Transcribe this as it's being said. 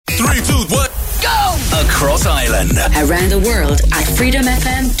3, 2, 1, go! Across Ireland. Around the world at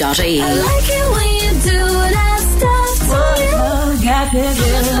freedomfm.ie. I like it when you do that stuff to me.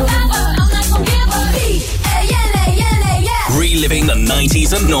 Reliving the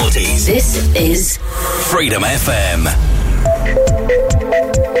 90s and noughties. This is Freedom FM.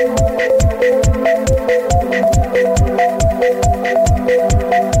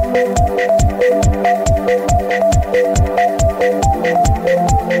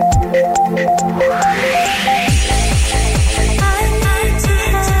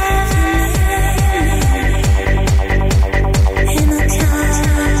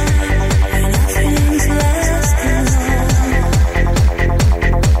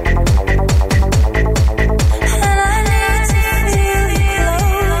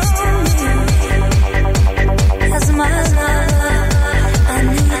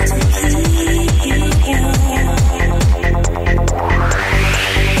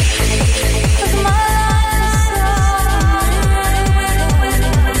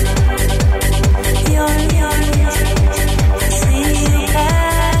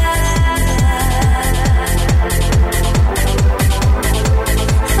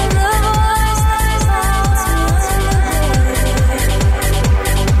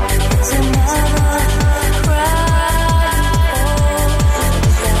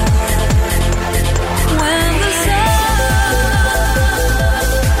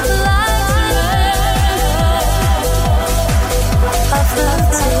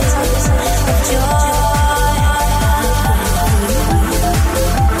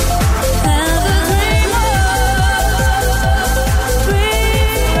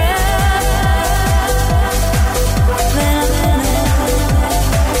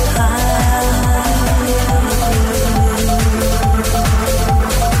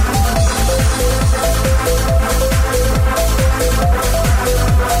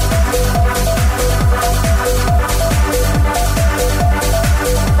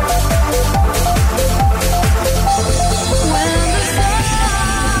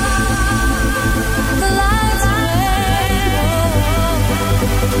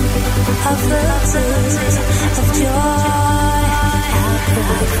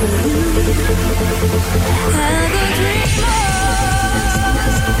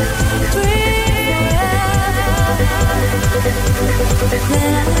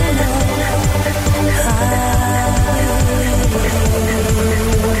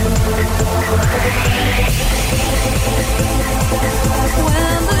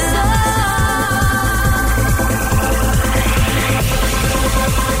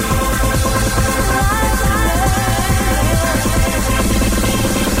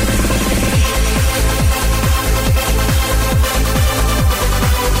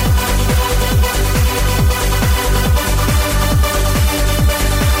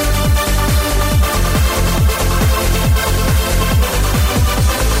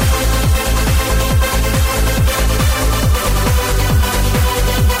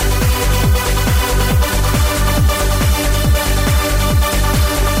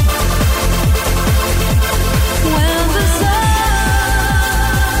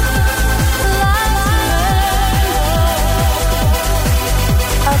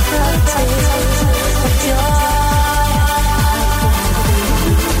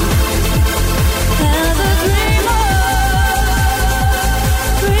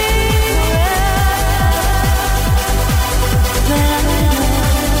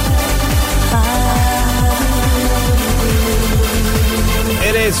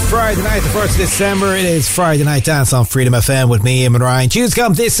 Friday night, the 1st of December. It is Friday Night Dance on Freedom FM with me, Eamonn Ryan. Tunes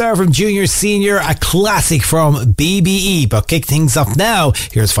come this hour from Junior Senior, a classic from BBE. But kick things up now,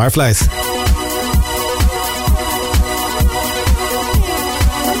 here's Fireflies. The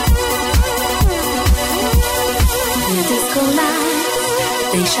disco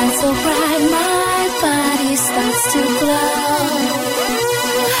lights, they shine so bright, my body starts to glow.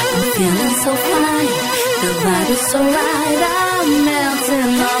 I'm feeling so fine, the vibe is so right, I'm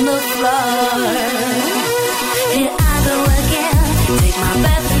melting on the floor. Here I go again, take my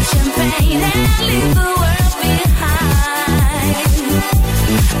bath in champagne and leave the world behind.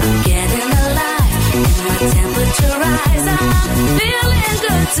 I'm getting alive, and my temperature rise, I'm feeling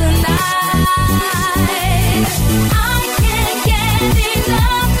good tonight. I can't get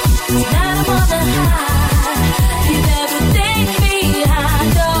enough, tonight I'm on the high. Leave everything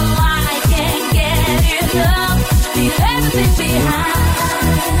behind, oh I can't get enough, leave everything behind.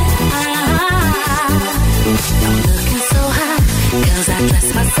 I'm looking so hot, 'cause I dress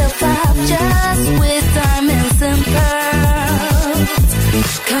myself up just with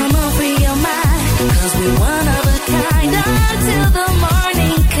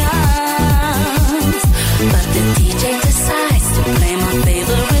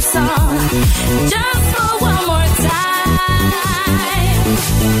just for one more time.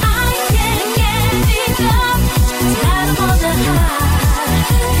 I can't get enough. Tonight I'm on the high.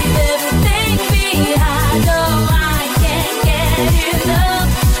 Leave everything behind. No, I can't get enough.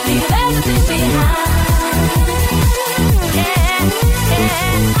 Leave everything behind. Yeah,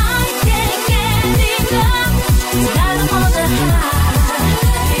 yeah. I can't get enough. Tonight I'm on the high.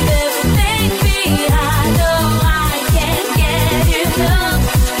 Leave everything behind. No, I can't get enough.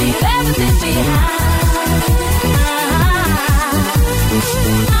 Leave everything behind.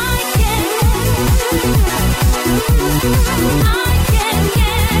 I can't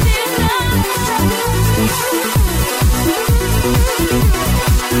get enough.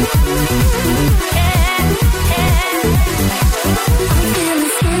 I'm feeling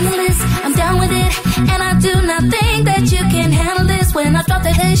scandalous, I'm down with it, and I do not think that you can handle this. When I drop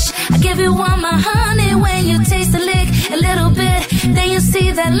the dish, I give you all my honey. When you taste the lick a little bit, then you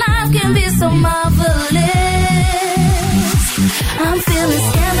see that life can be so marvelous. I'm feeling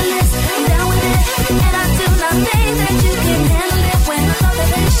scandalous, I'm down with it, and I do not think that you can handle it. When I drop the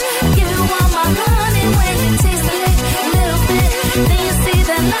dish, I give you all my honey. When you taste the lick a little bit, then you see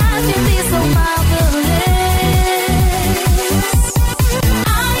that life can be so marvelous.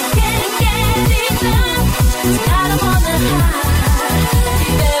 I can't get enough. Tonight I'm on the high.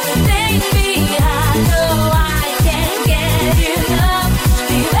 Leave everything behind. No, I can't get enough.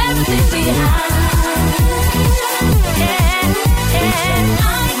 Leave everything behind. Yeah, yeah.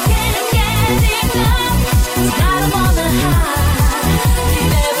 I can't get enough. Tonight I'm on the high.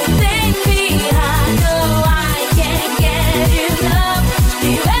 Leave everything behind. No, I can't get enough.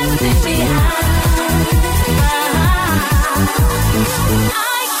 Leave everything behind.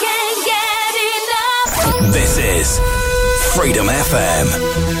 I can't get enough. This is Freedom FM.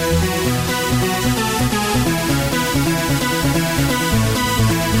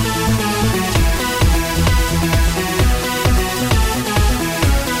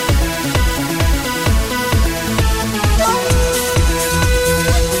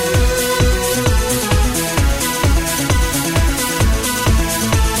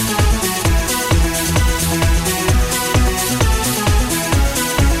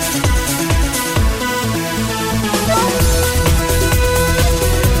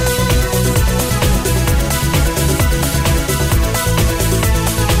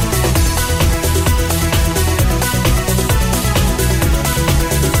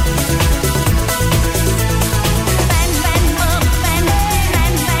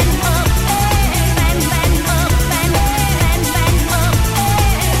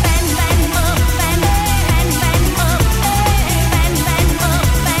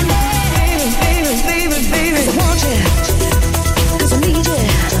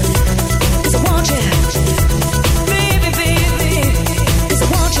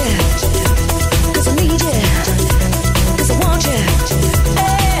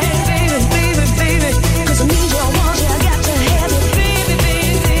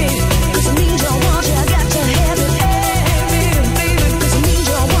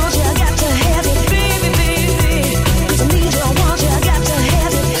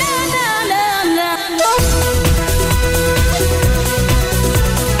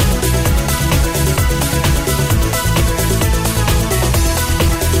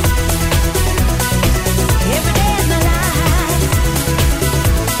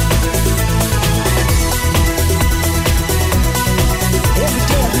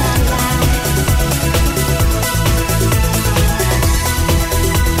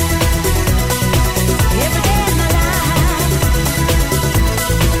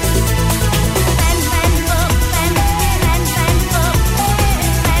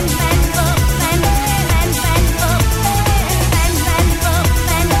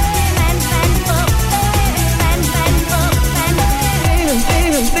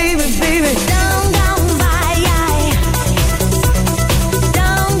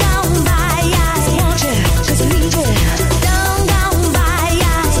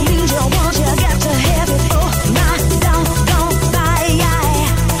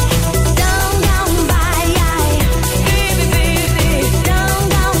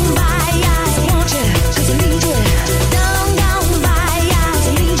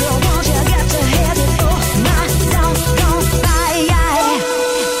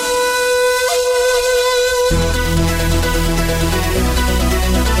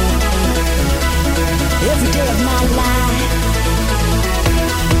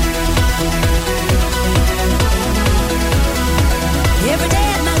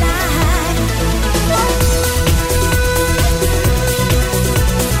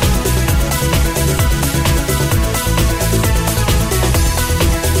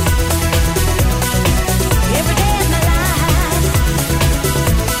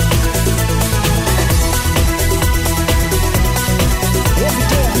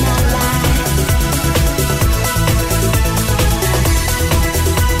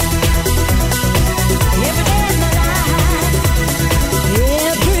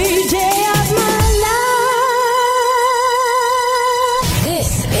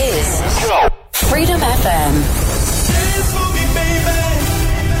 FM. Dance for me, baby.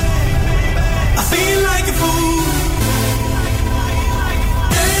 I feel like a fool.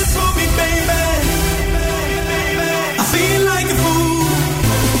 Dance for me, baby. I feel like a fool.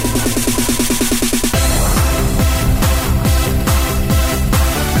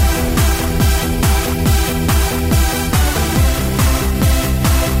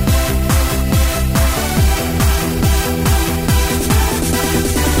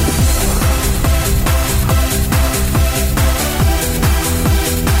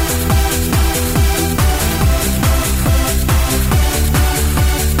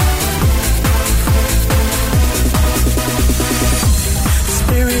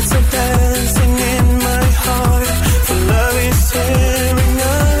 Dancing in my heart, for love is tearing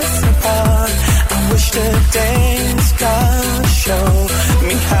us apart. I wish the dance God show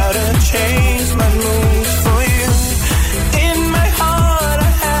me how to change my moves for you. In my heart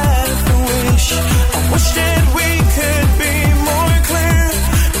I have a wish. I wish that we could be more clear.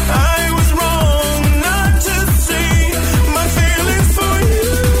 I was wrong not to see my feelings for you.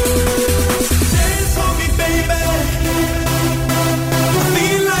 Dance for me, baby.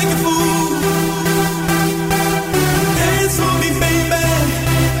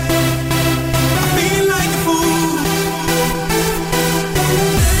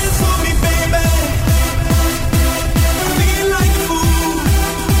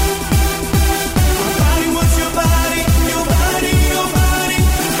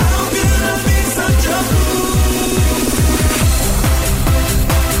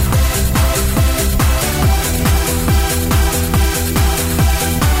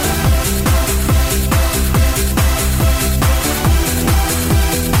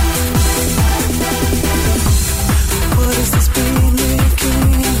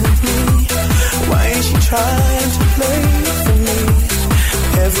 Trying to play for me.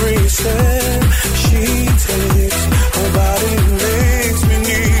 Every step she takes, her body makes me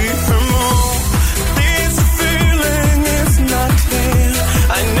need her more. This feeling is not clear.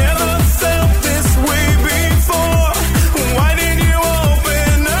 I never felt this way before. Why did you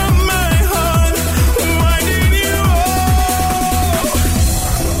open up my heart? Why did you?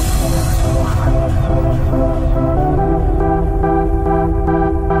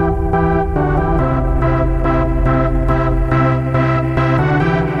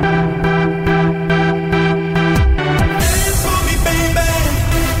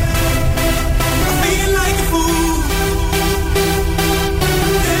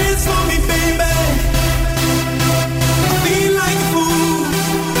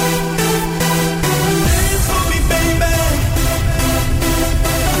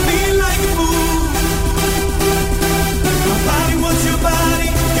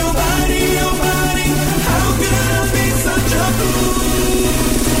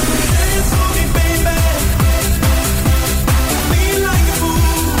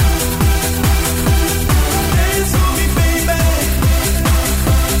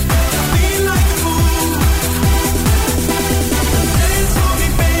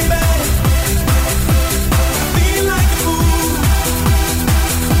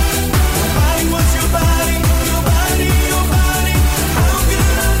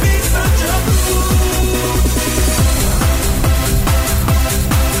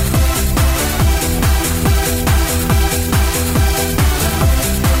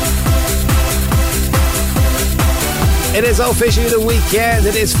 It is officially the weekend.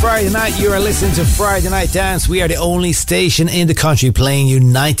 It is Friday night. You are listening to Friday Night Dance. We are the only station in the country playing you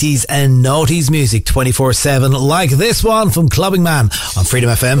 90s and noughties music 24/7, like this one from Clubbing Man on Freedom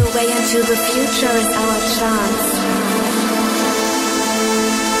FM. The way into the future is our chance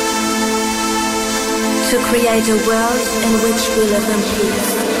to create a world in which we live in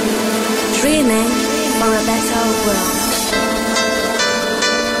peace, dreaming for a better world.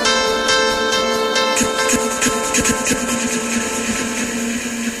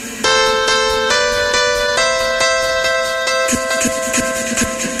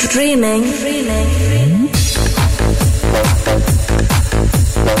 Dreaming.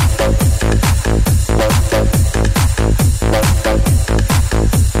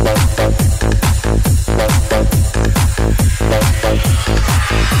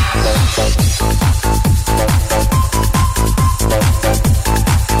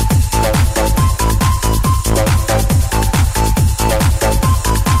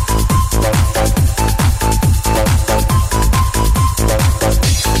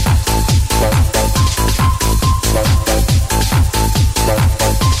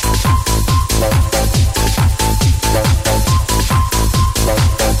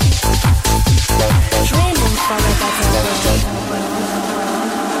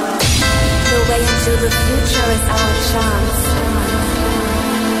 into the future is our chance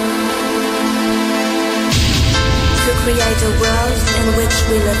to create a world in which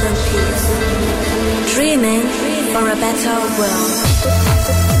we live in peace, dreaming for a better world.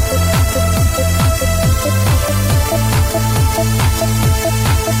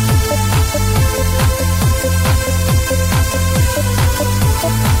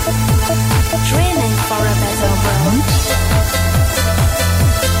 Dreaming for a better world.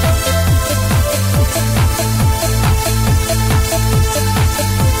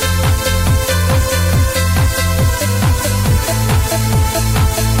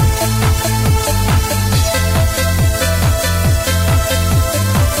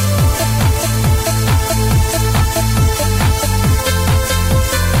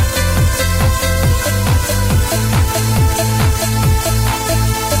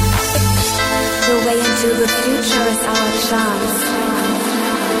 To the future is our chance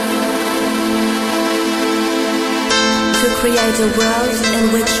to create a world in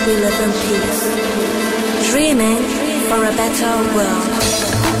which we live in peace, dreaming for a better world.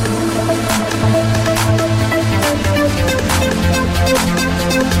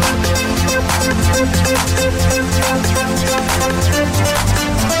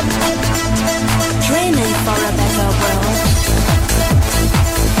 Dreaming for a better world.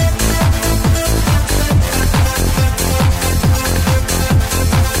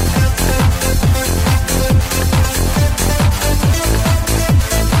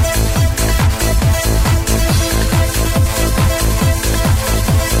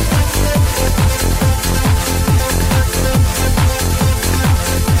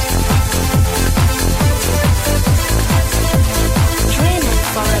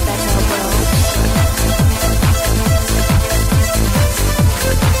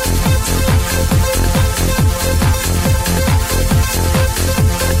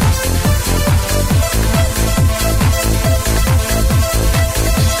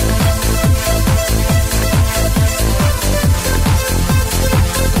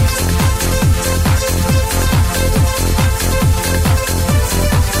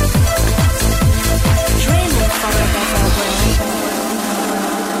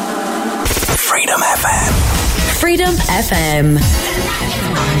 Freedom FM.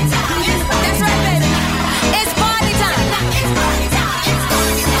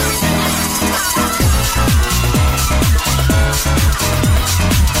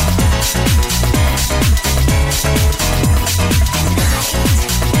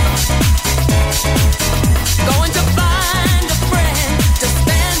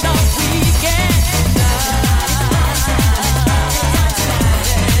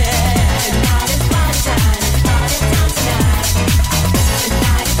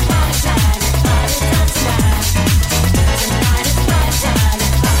 Tonight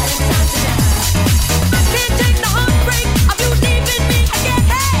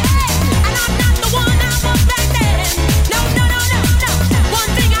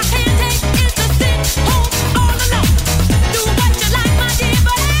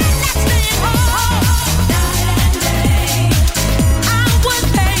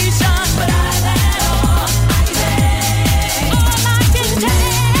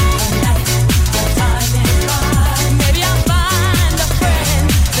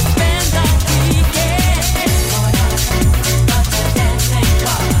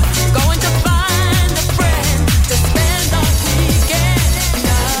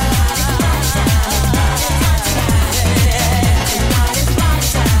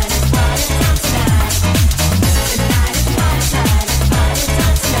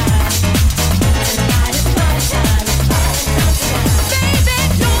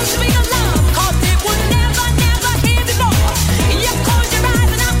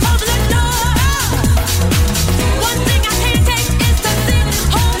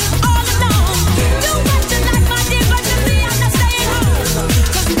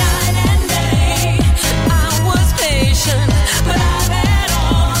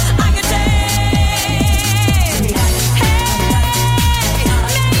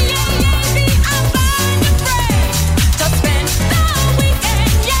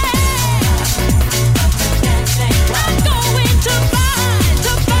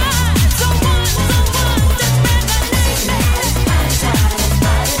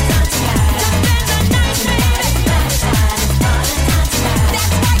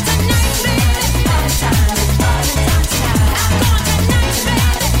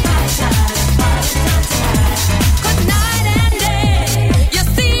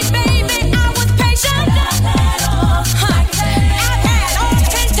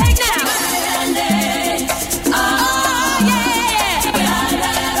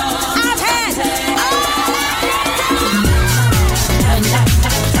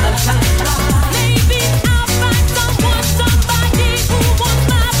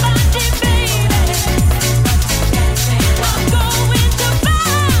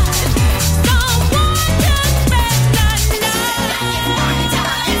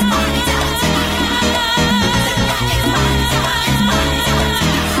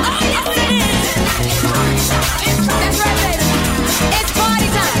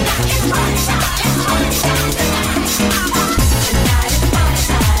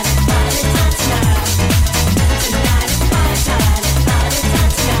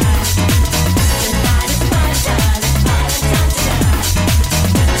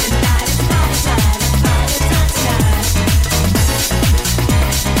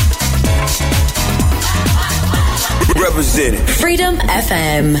represented. Freedom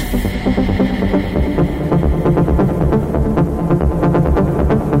FM.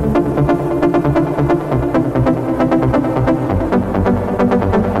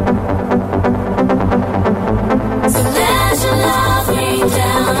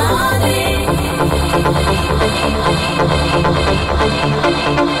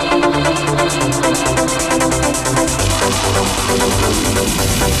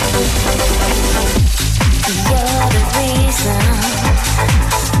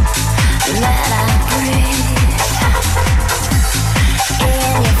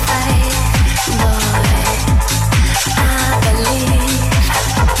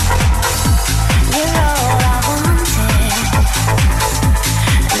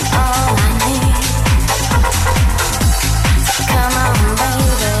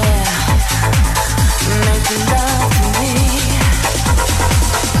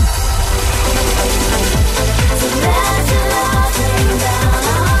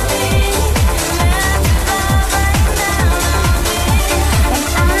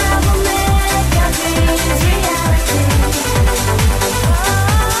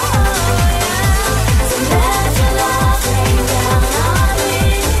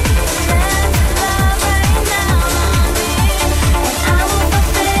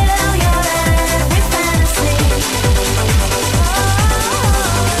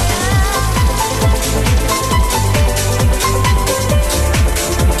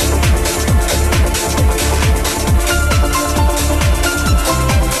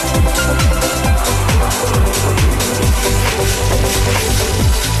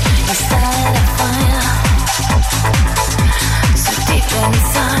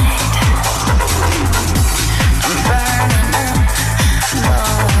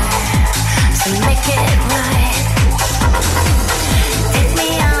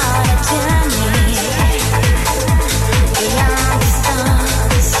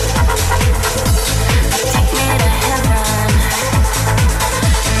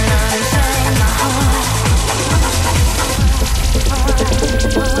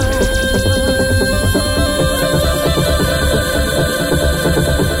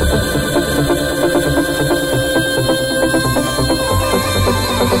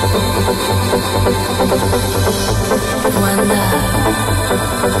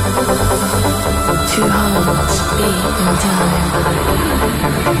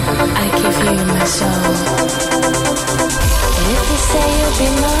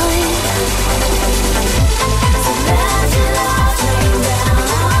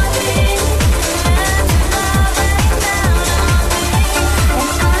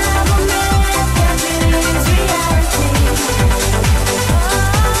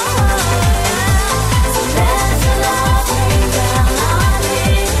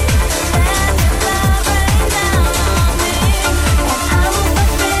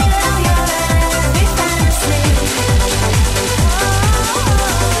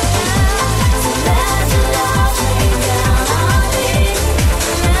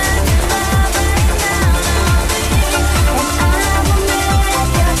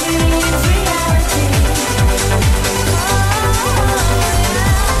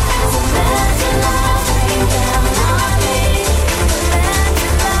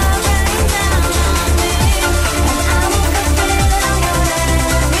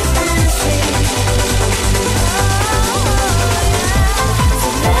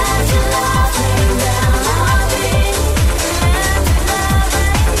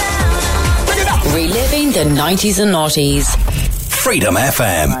 The 90s and noughties. Freedom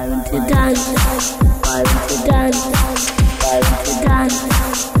FM. I want to dance. I want to dance. I want to dance.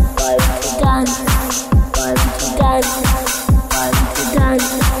 I want to dance. I want to dance. I want to dance.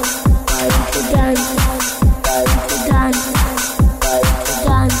 I want to dance. I want to dance. I want to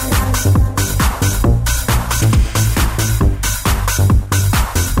dance.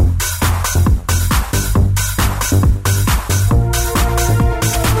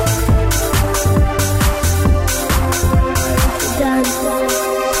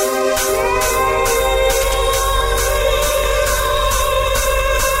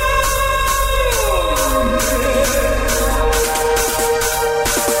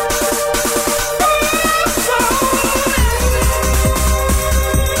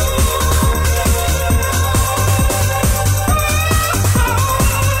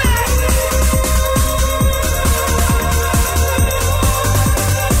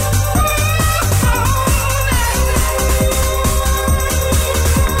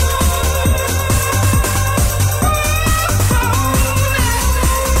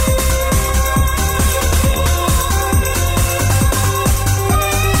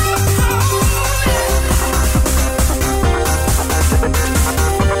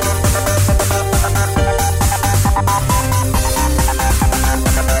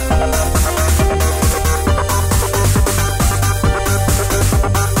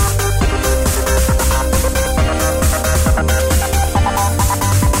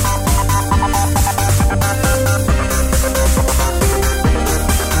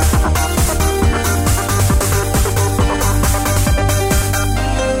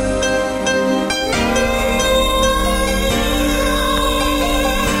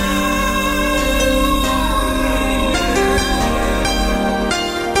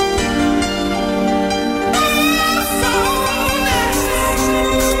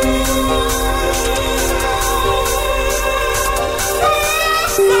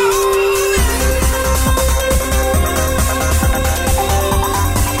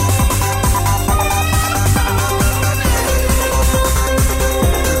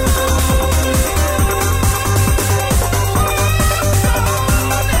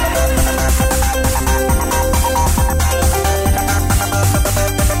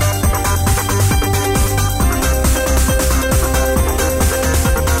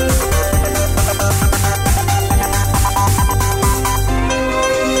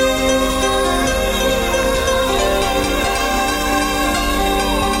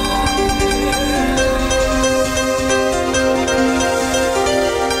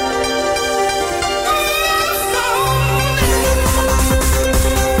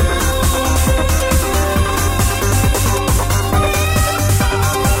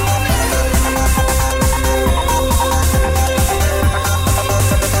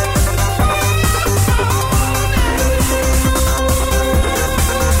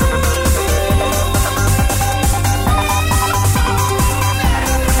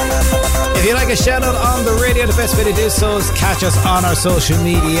 If you like a shout out on the radio, the best way to do so is catch us on our social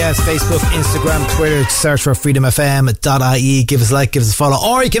medias, Facebook, Instagram, Twitter. Search for freedomfm.ie. Give us a like, give us a follow,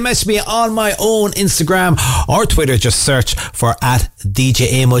 or you can message me on my own Instagram or Twitter. Just search for @DJ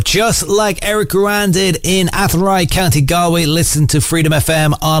Eamonn. Just like Eric Guran did in Athenry, County Galway. Listen to Freedom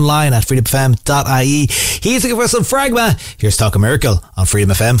FM online at freedomfm.ie. He's looking for some Fragma. Here's Talk a Miracle on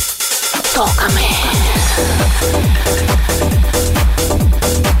Freedom FM. Talk a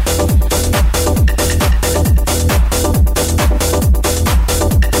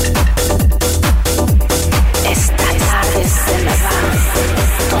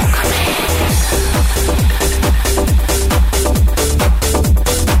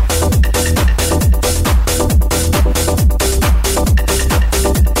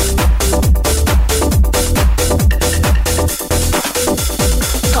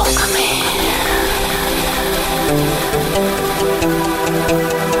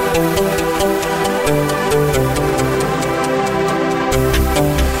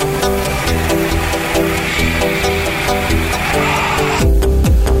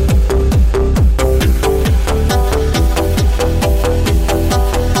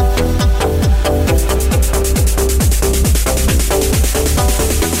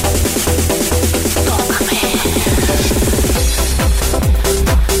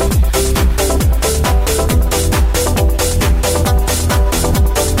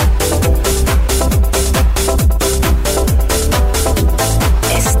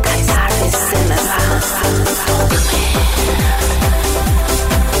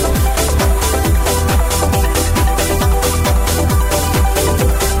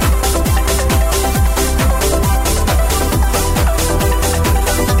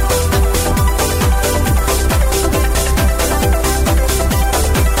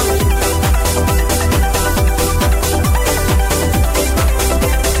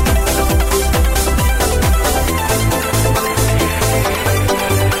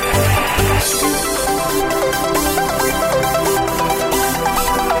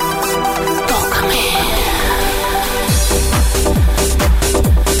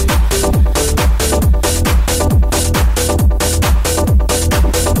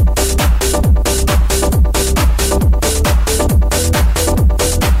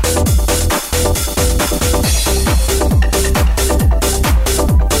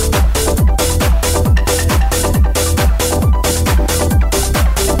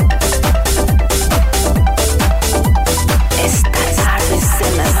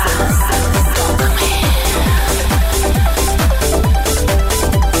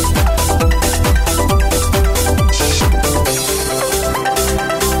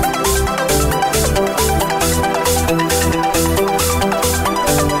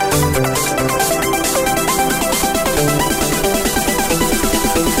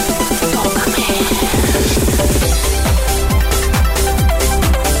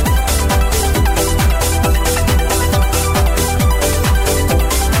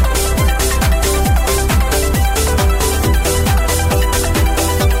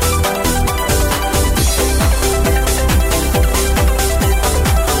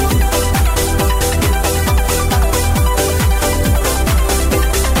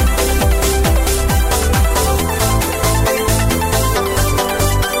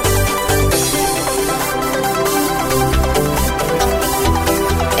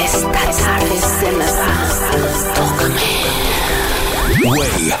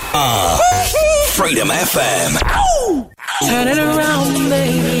Freedom FM. Turn it around,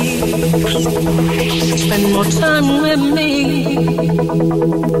 baby. Spend more time with me.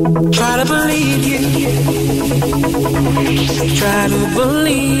 Try to believe you. Try to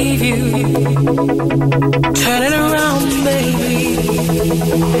believe you. Turn it around, baby.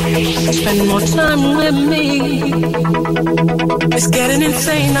 Spend more time with me. It's getting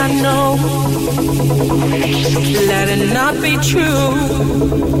insane, I know. Let it not be true.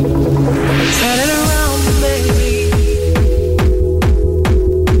 Turn it around, baby.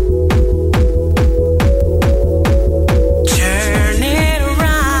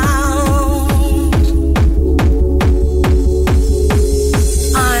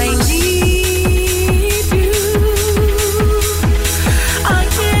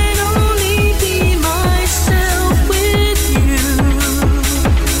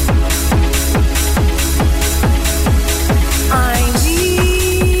 I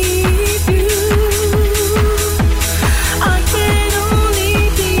need you.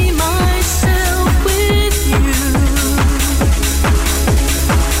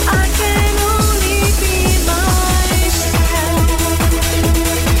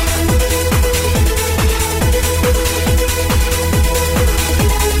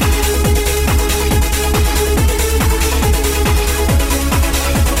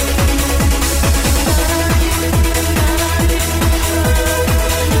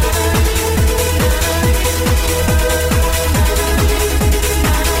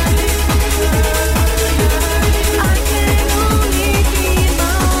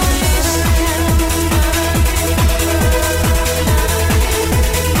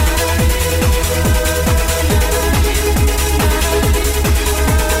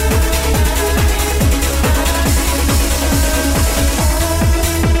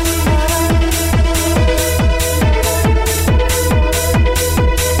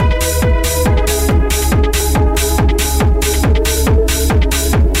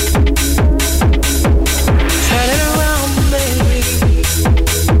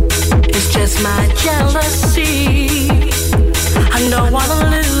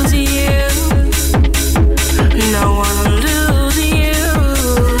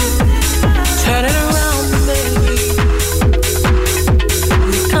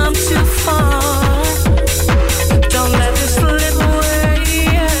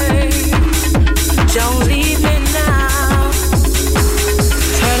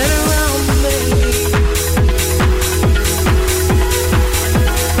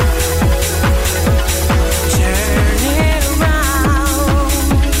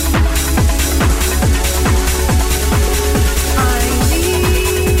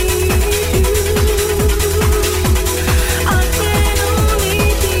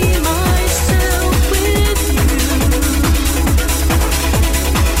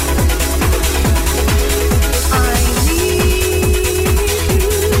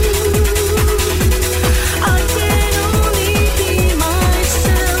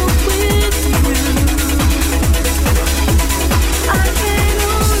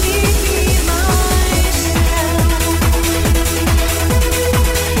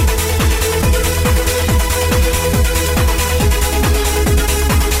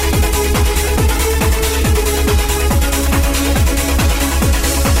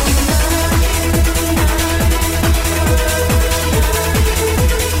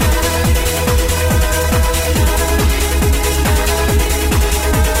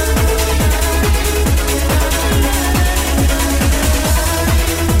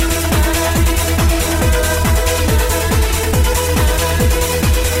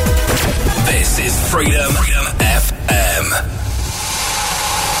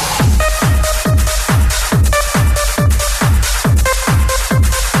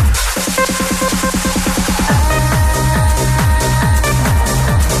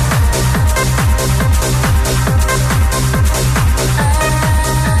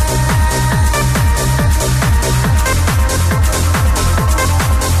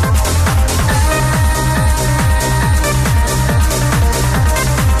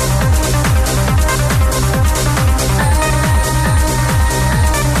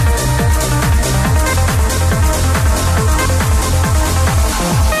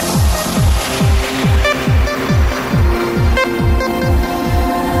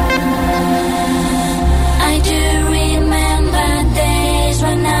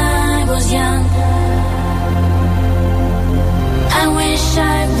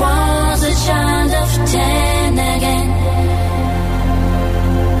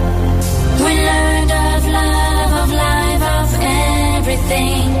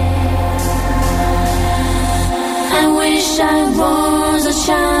 pain. I wish I was a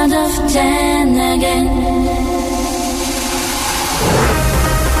child of 10 again.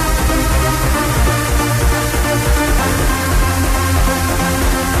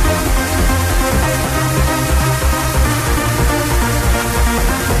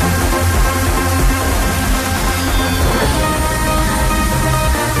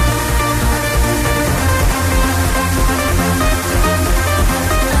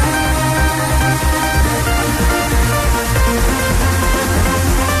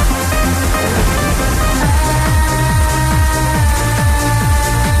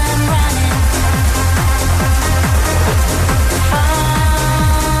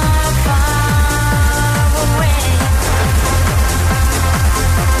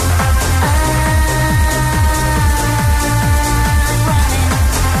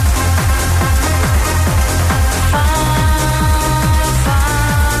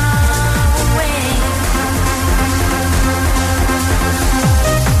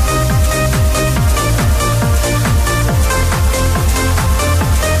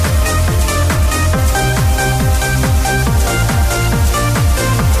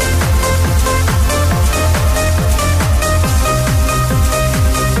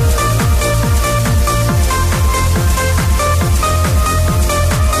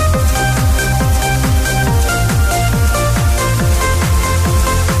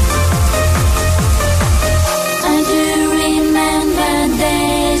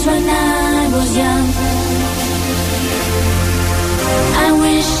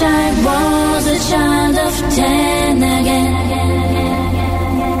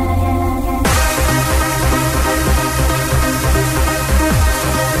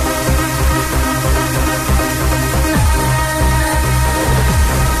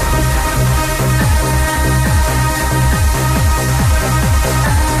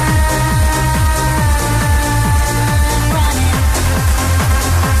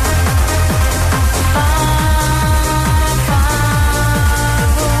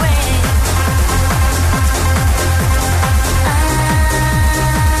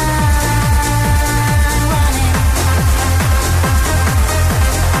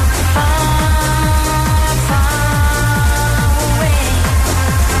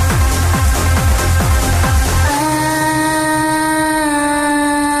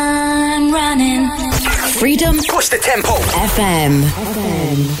 Freedom. Push the tempo. FM.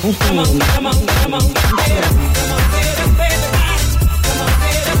 Come on, come on, come on.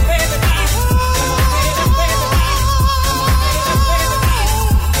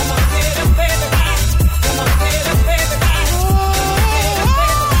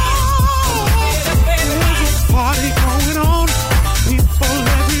 Party going on, people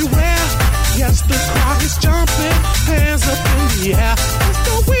everywhere. Yes, the crowd is jumping, hands up in the air. It's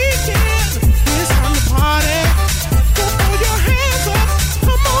the weekend, it's time to party. So throw your hands up,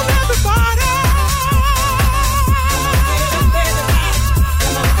 come on everybody.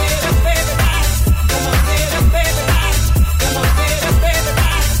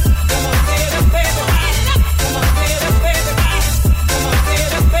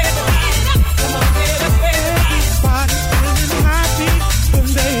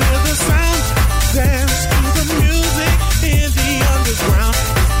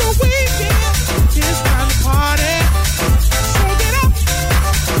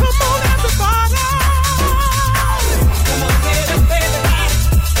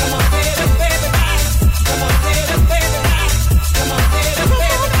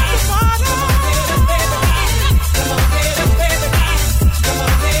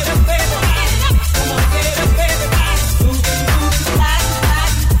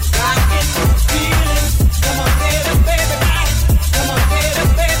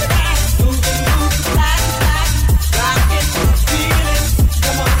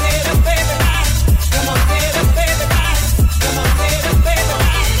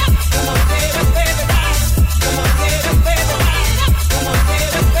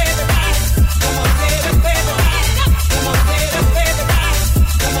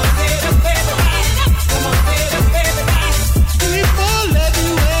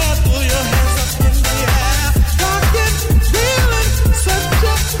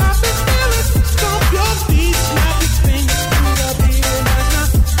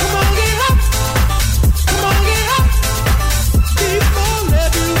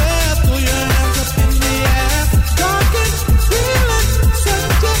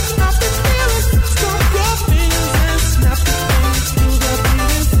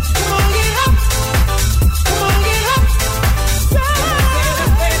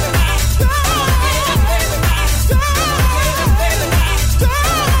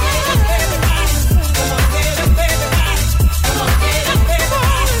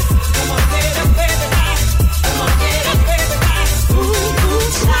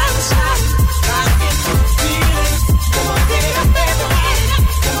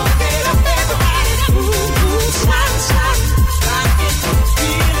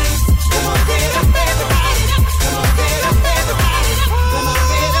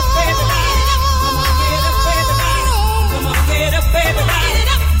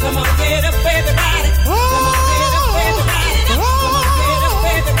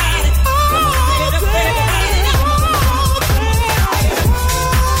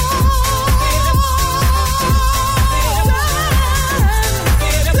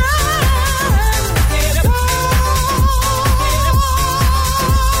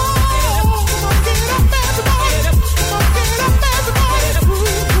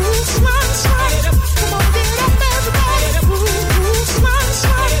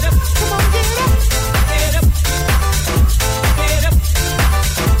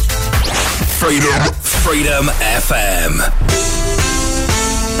 Freedom FM.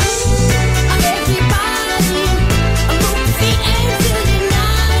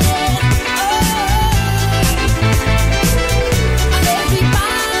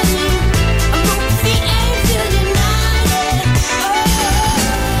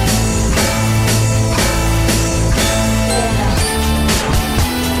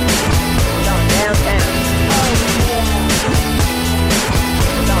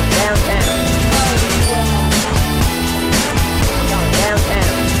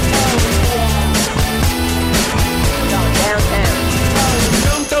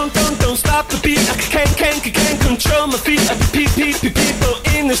 Can't control my feet. People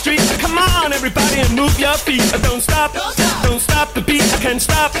in the street. Come on, everybody, and move your feet. Don't stop the beat. I can't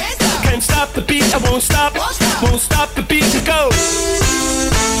stop the beat. I won't stop the beat to go.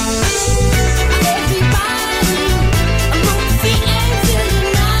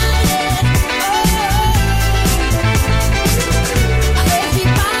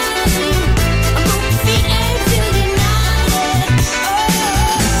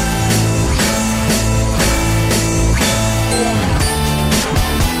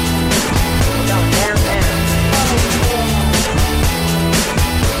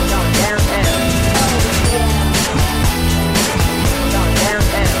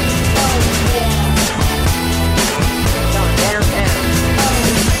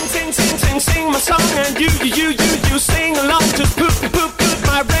 And you sing along. Just put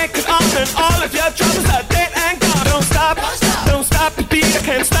my record on, and all of your troubles are dead and gone. Don't stop the beat. I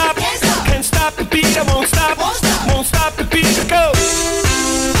can't stop the beat. I won't stop the beat to go.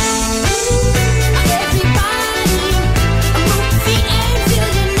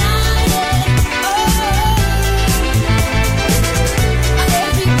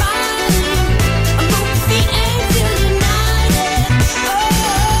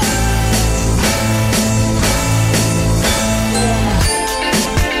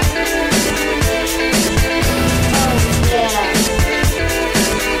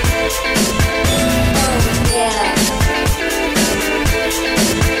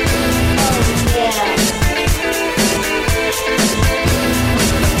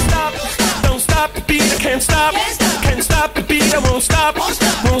 Can't stop the beat. I won't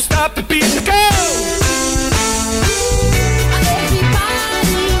stop the beat to go.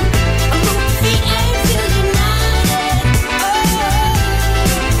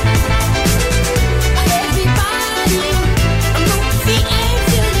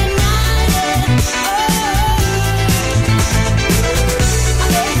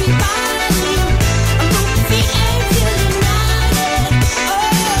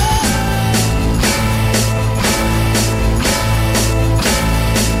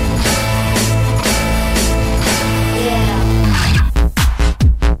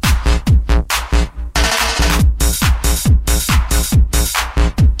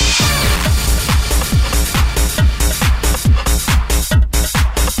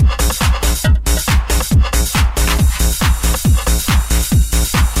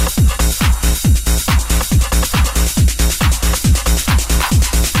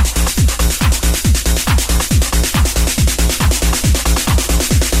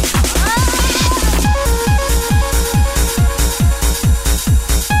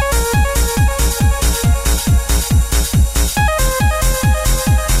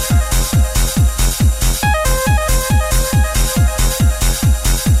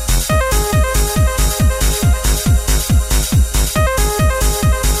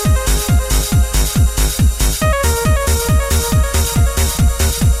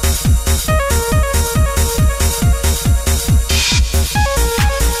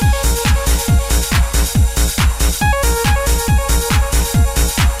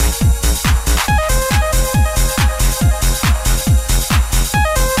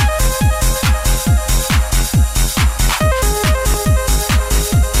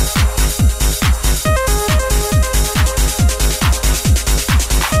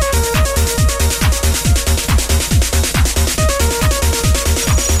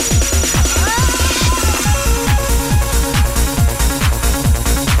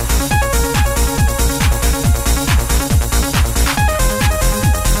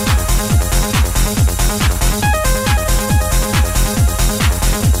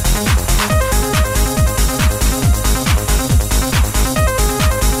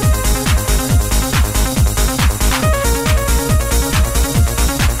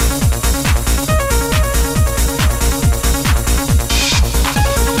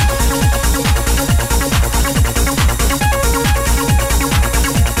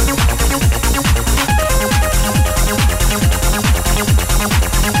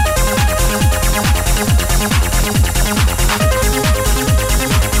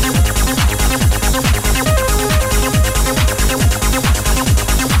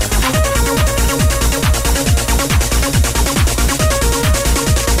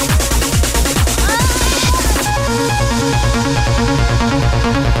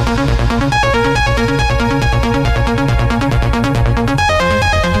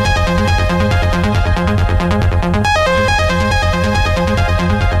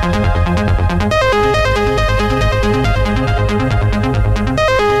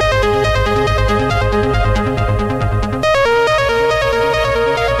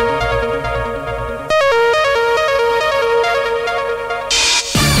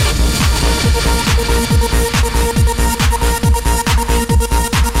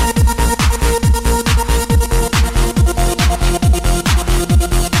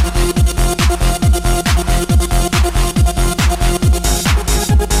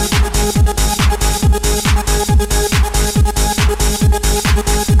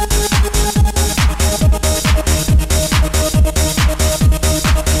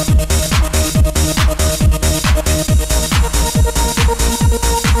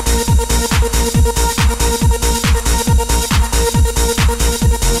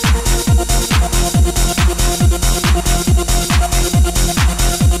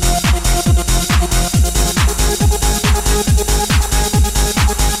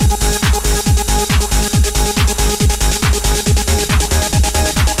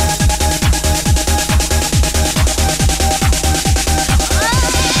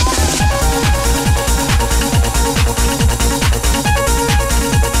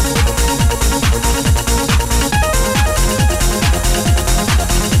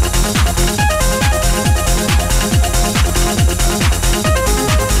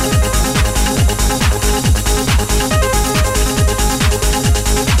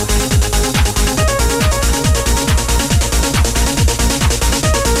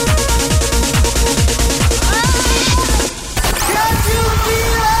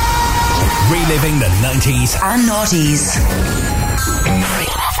 Reliving the 90s and noughties.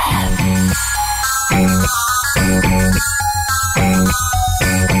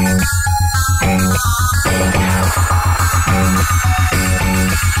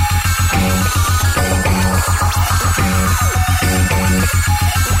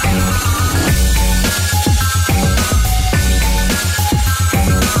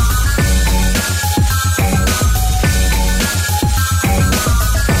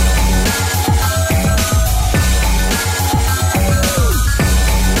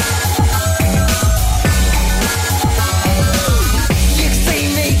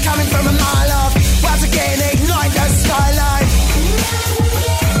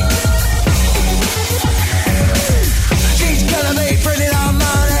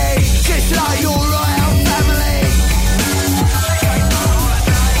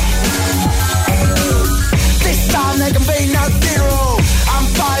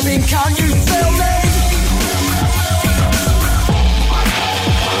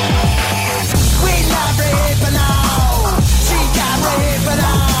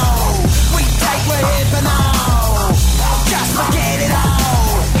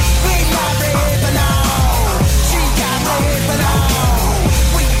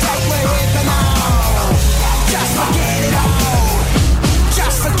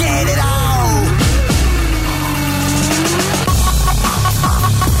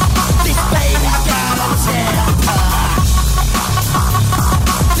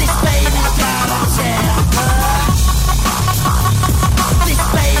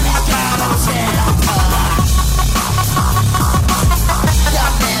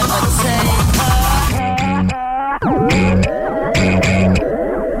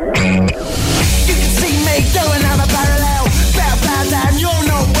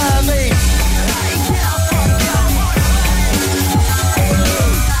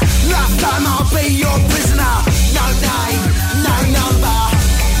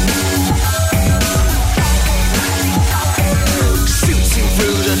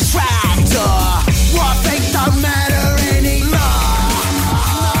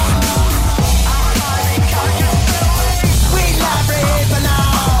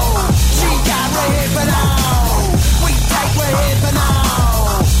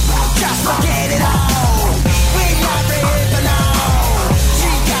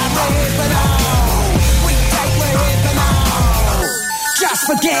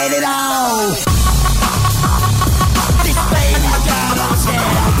 Forget it all. This baby got a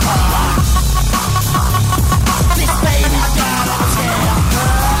temper. This baby got a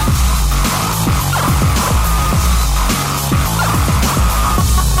temper.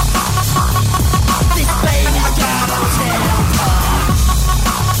 This baby got a temper.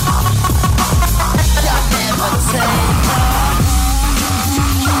 I'll never take her.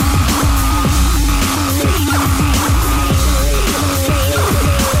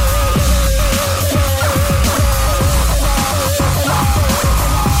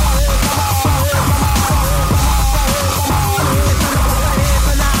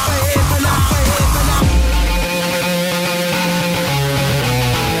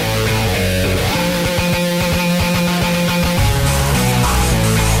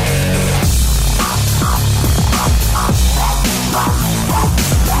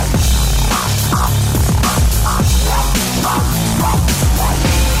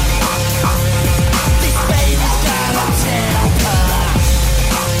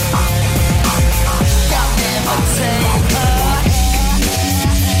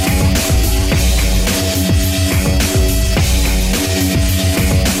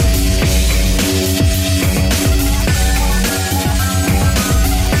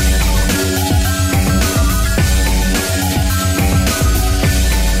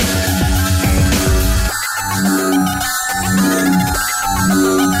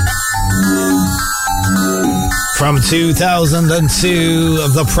 From 2002,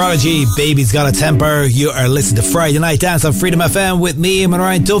 The Prodigy, Baby's Got a Temper. You are listening to Friday Night Dance on Freedom FM with me,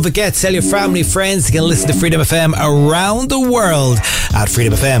 Eamonn. Don't forget, tell your family, friends, you can listen to Freedom FM around the world at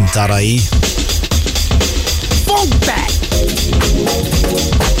freedomfm.ie. Funk that!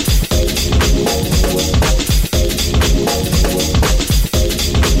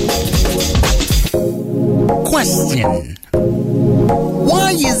 Question.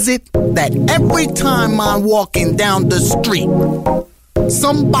 Why is it that every time I'm walking down the street,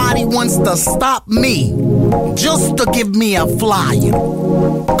 somebody wants to stop me just to give me a flyer?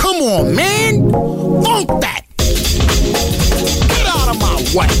 Come on, man! Funk that! Get out of my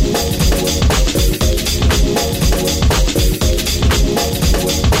way!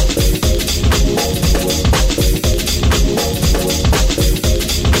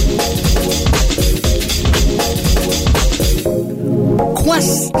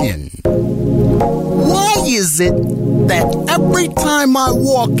 it that every time I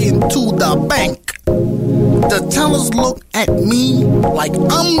walk into the bank, the tellers look at me like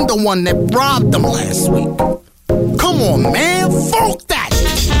I'm the one that robbed them last week? Come on, man, fuck that!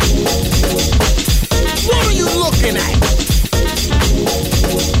 What are you looking at?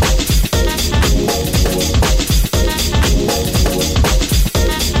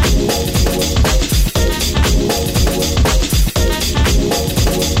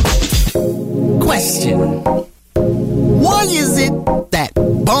 Question. Why is it that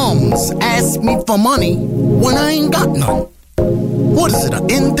bums ask me for money when I ain't got none? What is it,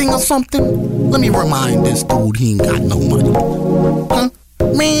 an end thing or something? Let me remind this dude he ain't got no money. Huh?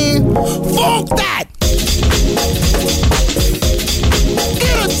 Man, fuck that!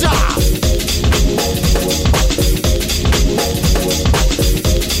 Get a job!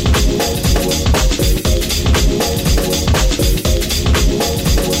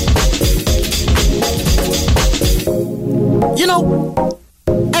 You know,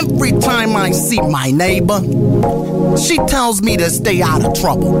 every time I see my neighbor, she tells me to stay out of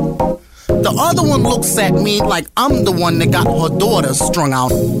trouble. The other one looks at me like I'm the one that got her daughter strung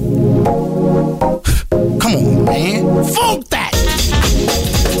out. Come on, man. Fuck that!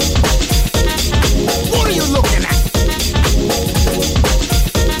 What are you looking at?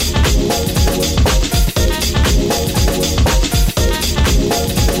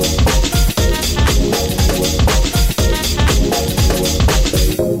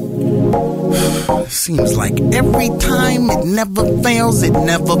 Seems like every time it never fails, it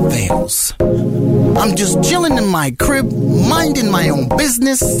never fails. I'm just chilling in my crib, minding my own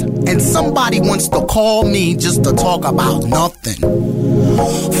business, and somebody wants to call me just to talk about nothing.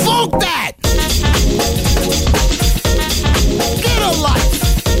 Fuck that! Get a life!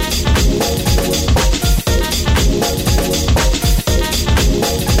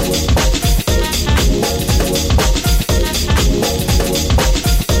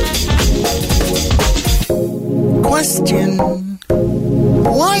 Question.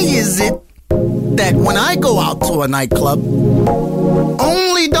 Why is it that when I go out to a nightclub,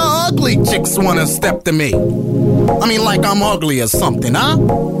 only the ugly chicks want to step to me? I mean, like I'm ugly or something, huh?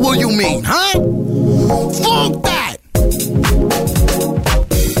 What do you mean, huh? Fuck that!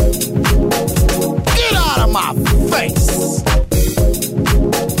 Get out of my face!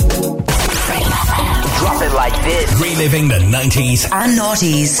 Drop it like this. Reliving the 90s and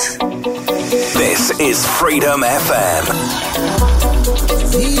noughties. This is Freedom FM.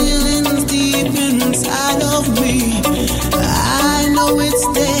 Feelings deep inside of me, I know it's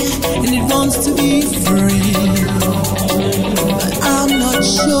there and it wants to be free, but I'm not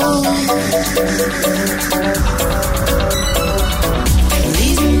sure.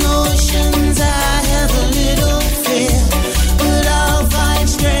 These emotions, I have a little fear, but I'll find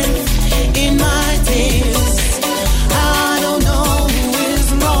strength in my tears. I don't know who is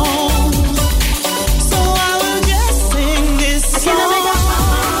wrong, so I will just sing this song. Should I make up my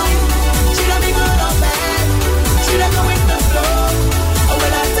mind? Should I be good or bad? Should I go with the flow, or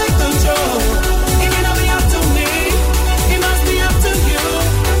will I take control? It may not be up to me, it must be up to you.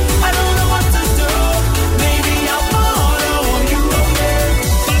 I don't know what to do, maybe I'll fall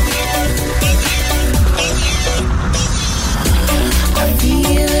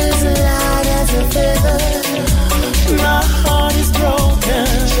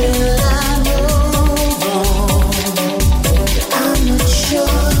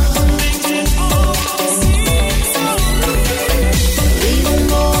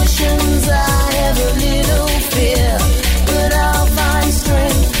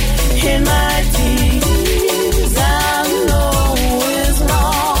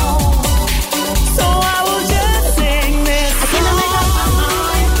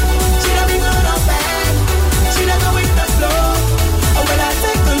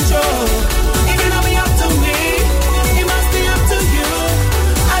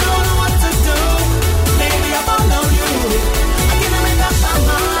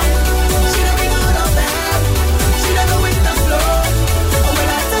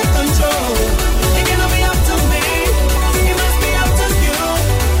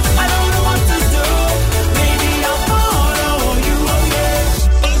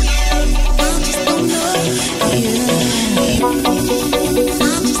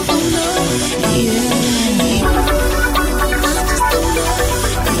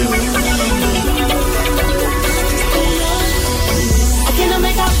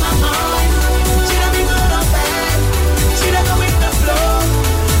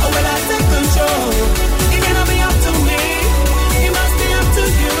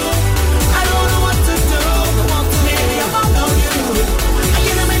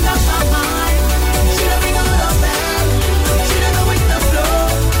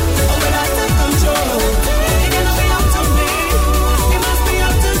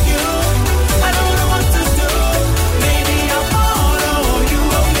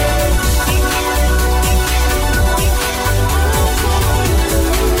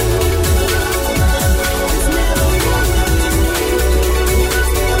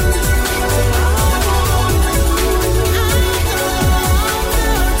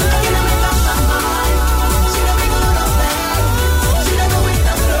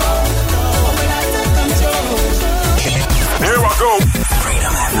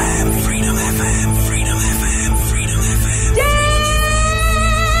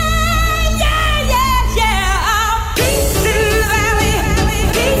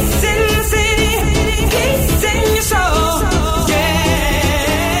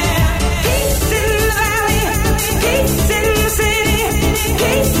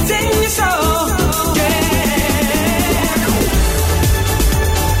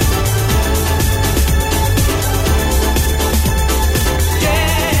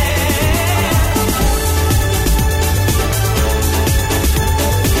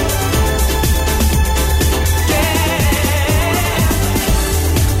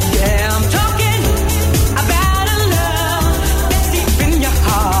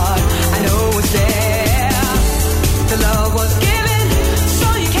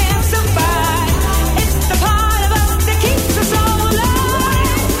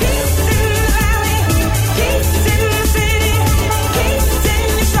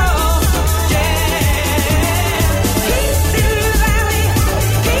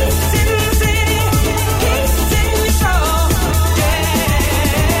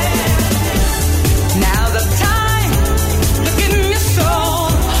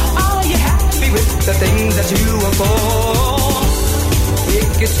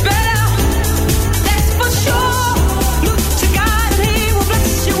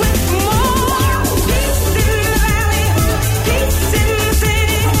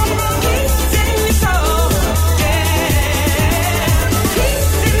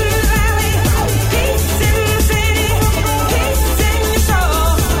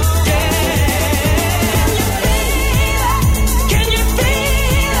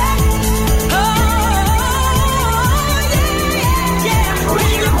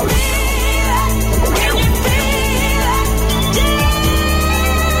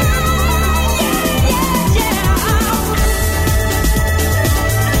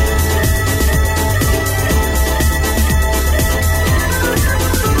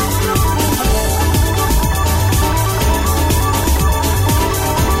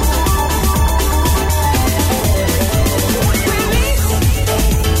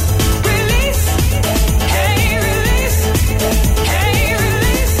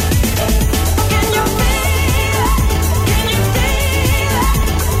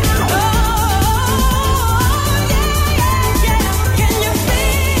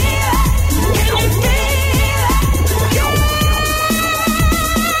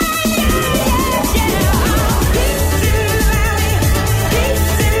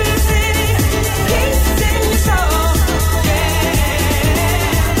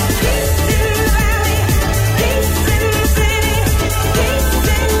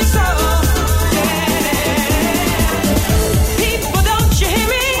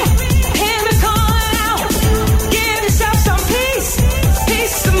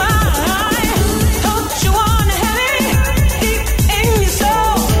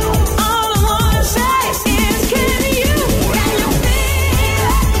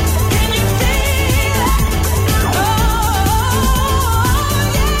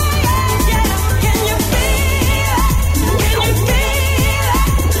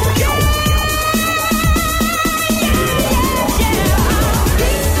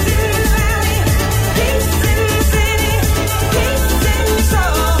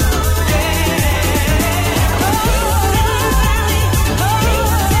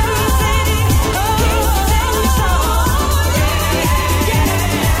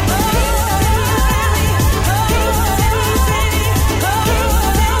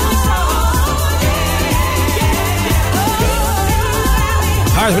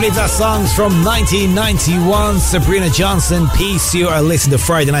I believe that song's from 1991. Sabrina Johnson, Peace. You are listening to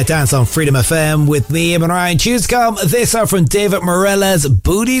Friday Night Dance on Freedom FM with me, Eamonn Ryan. Tunes come this hour from David Morella's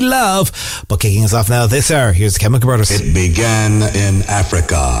Booty Love. But kicking us off now this hour, here's the Chemical Brothers. It began in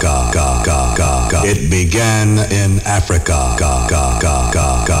Africa. It began in Africa.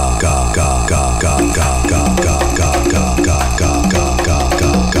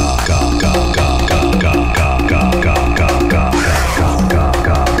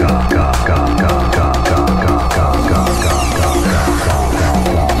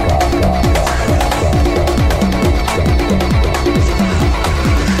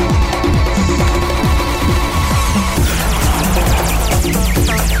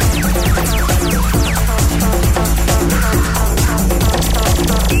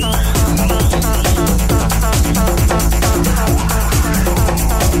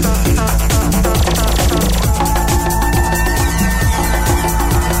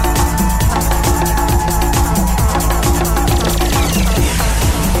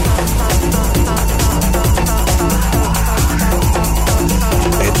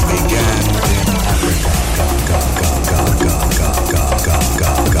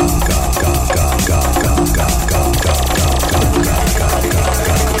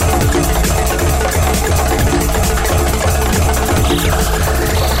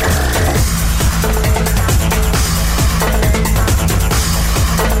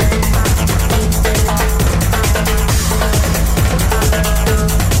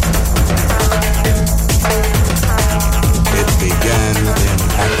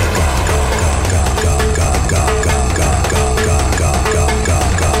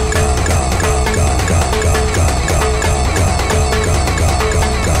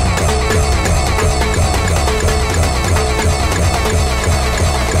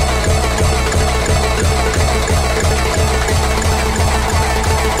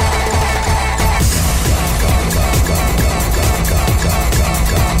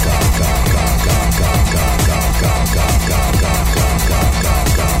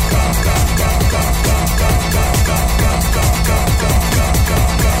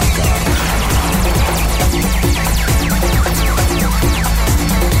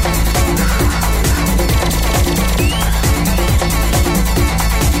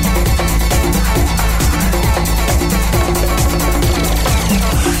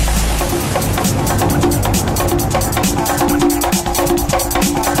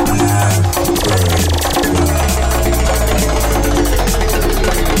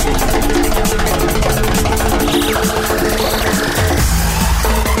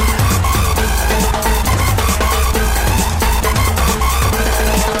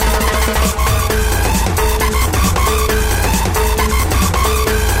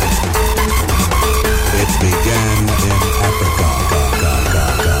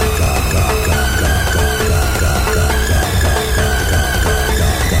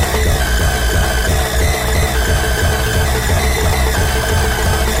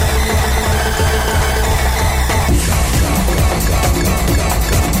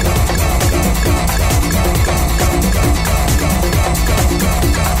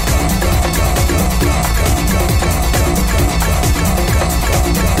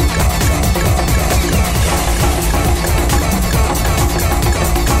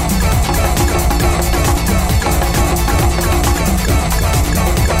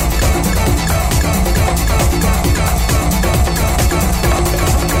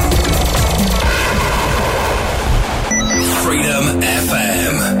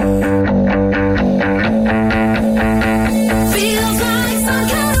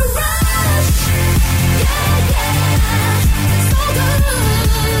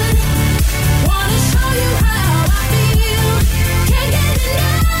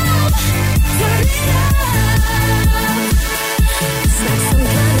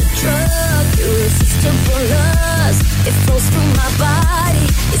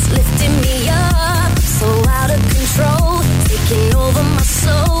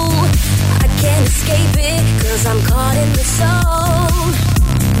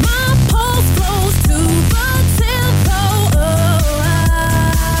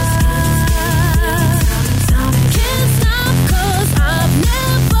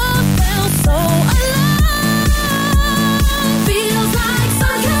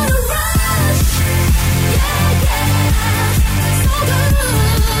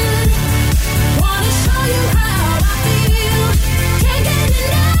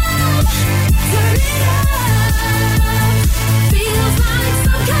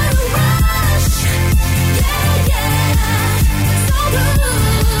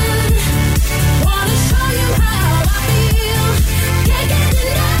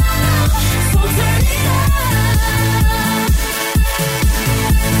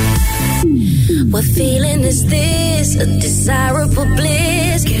 What feeling is this? A desirable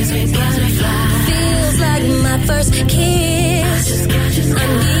bliss. Gives me butterflies. Feels like my first kiss. I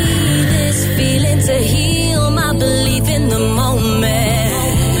need this feeling to heal my belief in the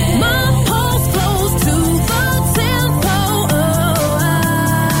moment. My pulse flows to the tempo.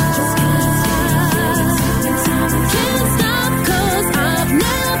 Can't stop 'cause I've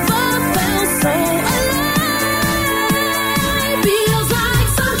never felt so alive. Feels like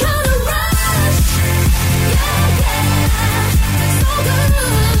some kind of rush. Yeah, yeah, so good.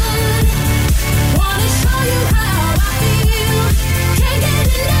 Wanna show you how I feel. Can't get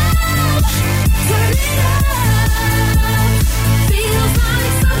enough. Turn it up. Feels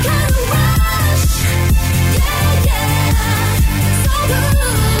like some kind of rush. Yeah, yeah, so good.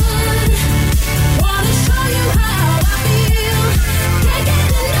 Wanna show you how I feel. Can't get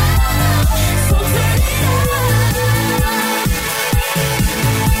enough. So turn it up.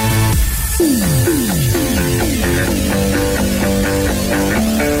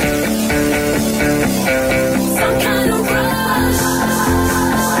 Some kind of rush.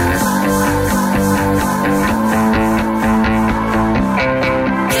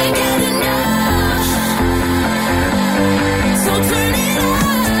 Can't get enough. So turn it up.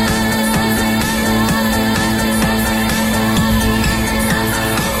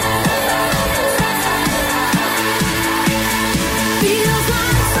 Feels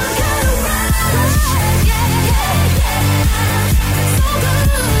like some kind of rush. Yeah, yeah, yeah. So good.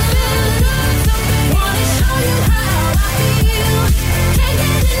 Wanna show you how I feel. Can't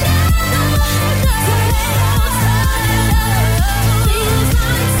get enough. Turn it on, feels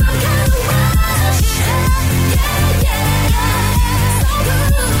like some kind of rush. Yeah, yeah, yeah. So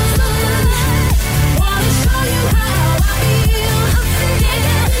good. Wanna show you how I feel. Can't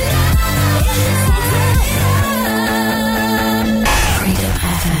get enough. So turn it up. Freedom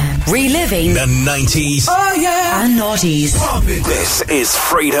FM. Reliving The 90s and noughties. This is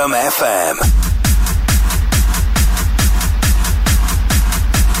Freedom FM.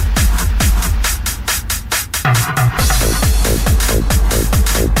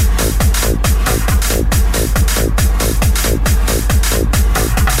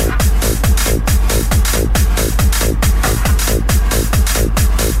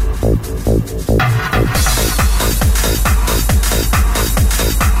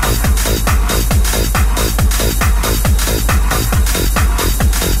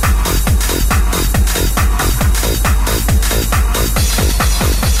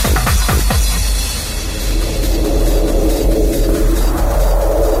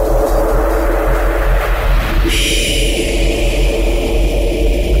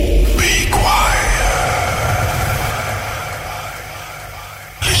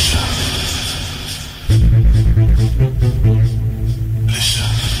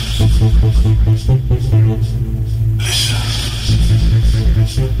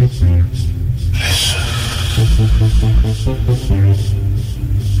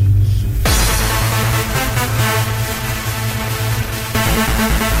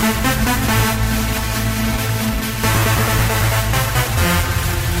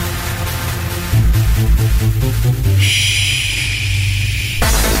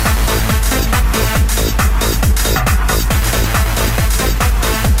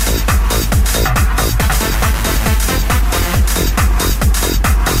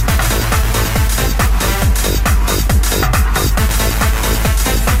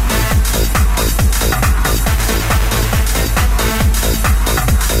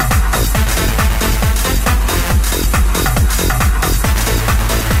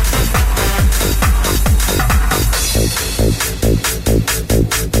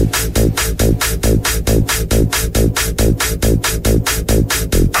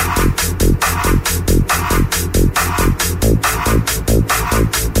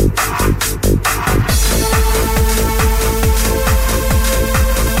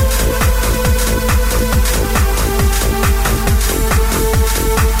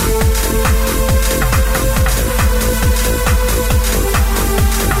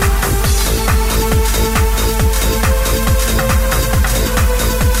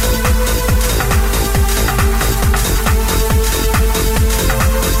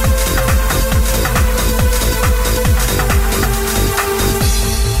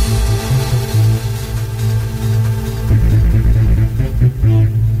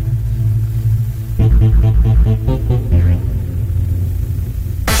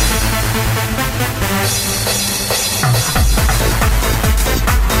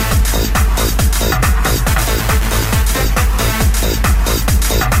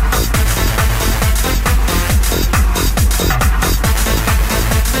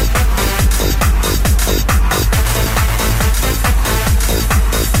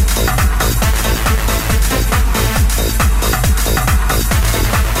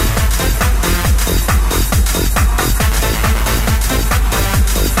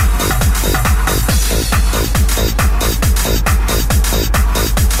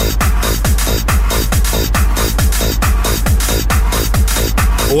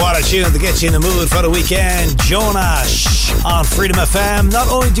 What a tune to get you in the mood for the weekend. Jonash on Freedom FM. Not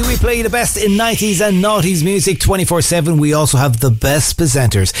only do we play the best in 90s and noughties music 24/7, we also have the best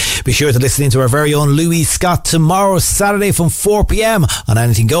presenters. Be sure to listen into our very own Louis Scott tomorrow, Saturday from 4 p.m. on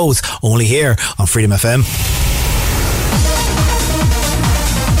Anything Goes, only here on Freedom FM.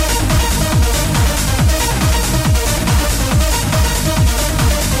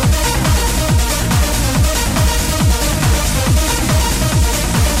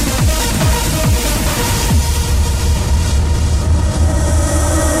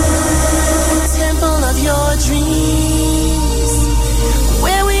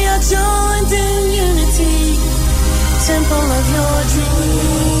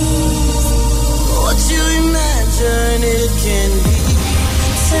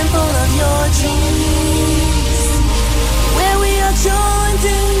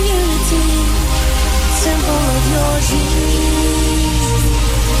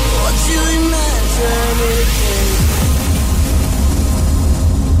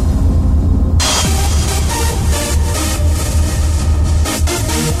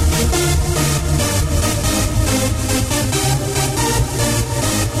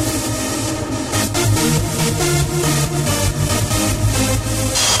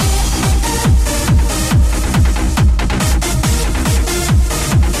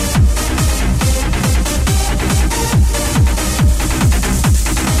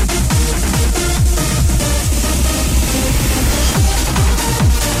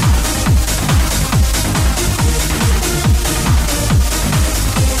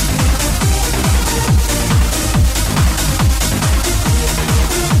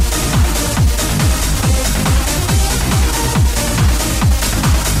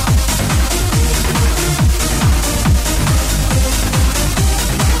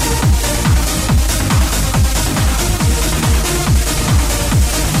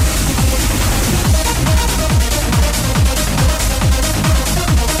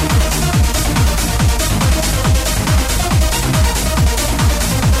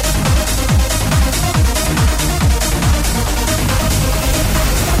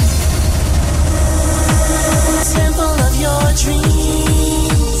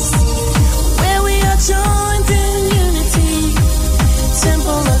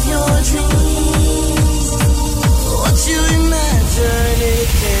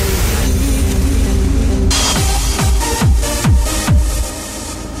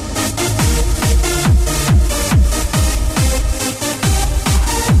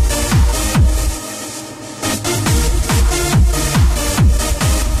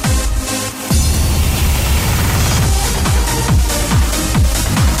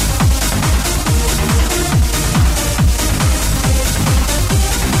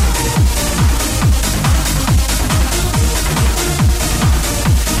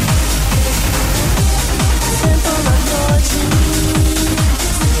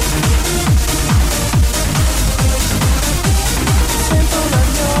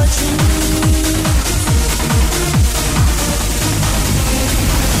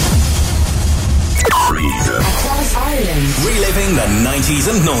 Reliving the 90s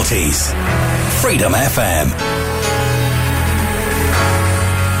and noughties. Freedom FM.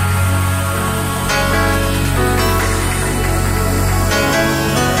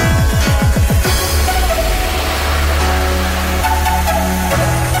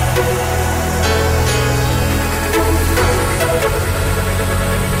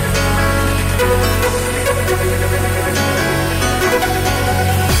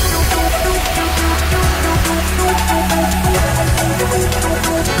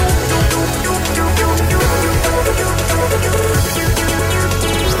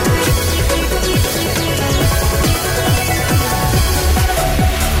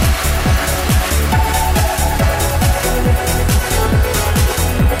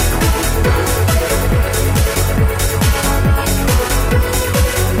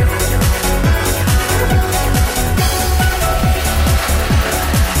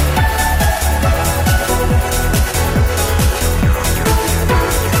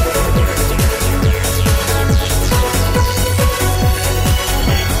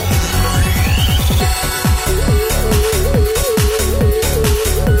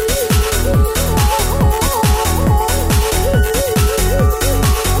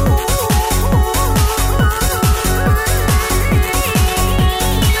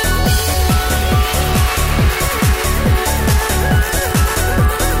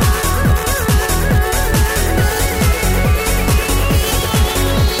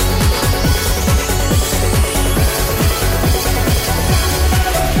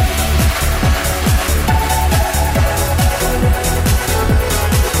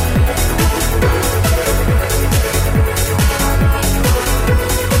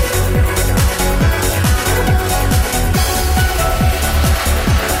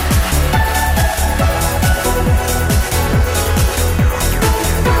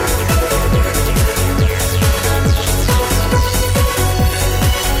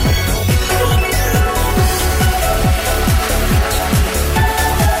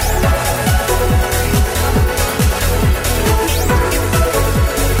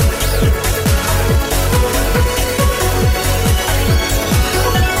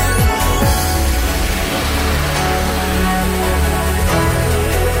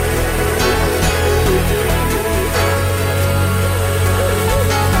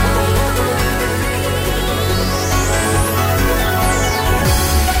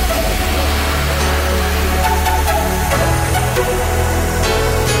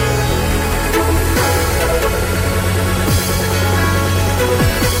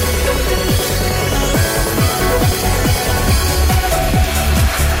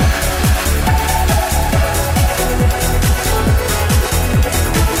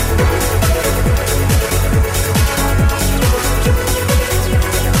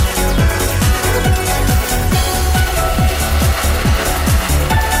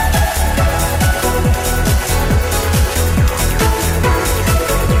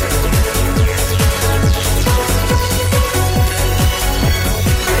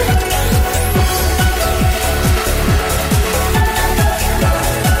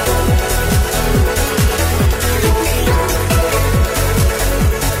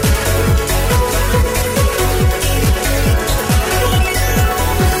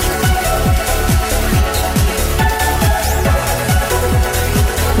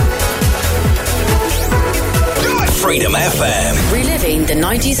 Freedom FM. Reliving the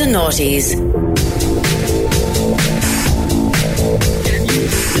 90s and noughties.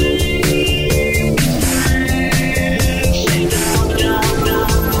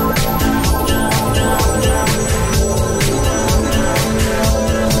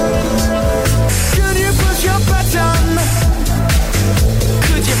 Could you push your button?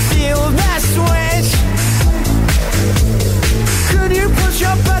 Could you feel that switch? Could you push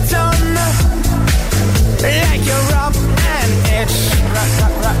your button? Like you're up and itch.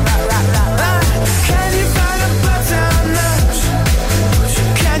 Can you find a button?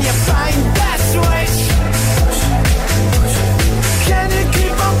 Can you find that switch? Can you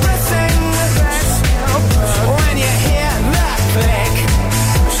keep on pressing when you hear that click?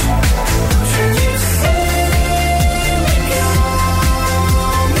 Can you see me coming?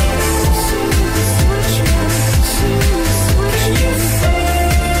 Can you see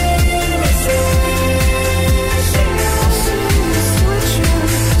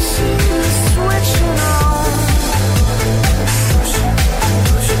me switching on?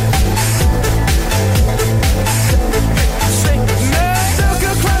 Look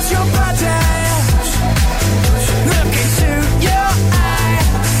across your body, look into your eye.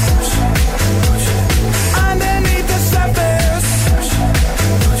 Underneath the surface,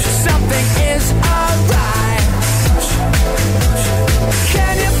 something is alright.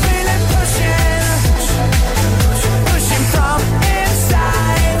 Can you feel it pushing from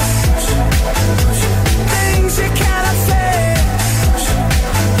inside? Things you cannot say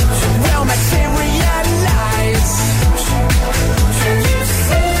will materialize. Can you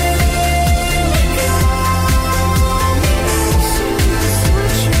see me coming? Can you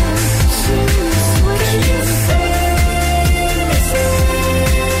switching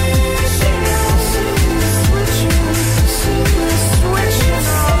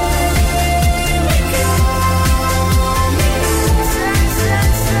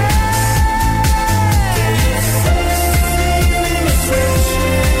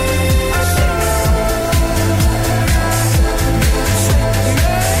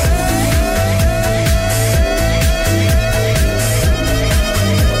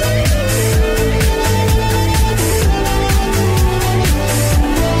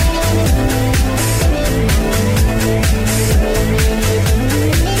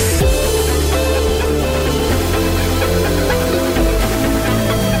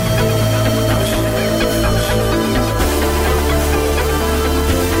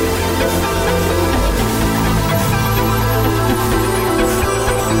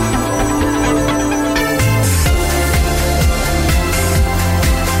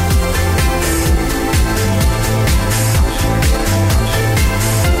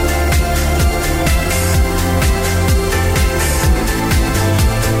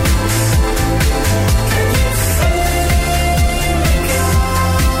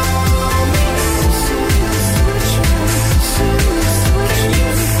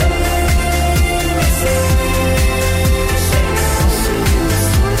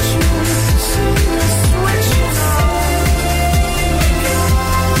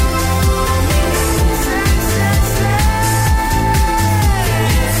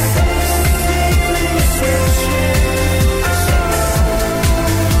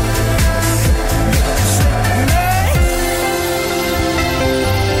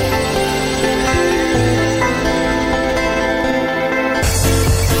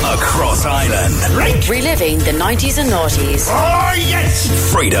Across Ireland. Reliving the 90s and noughties. Oh, yes!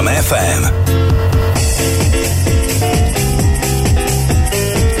 Freedom FM.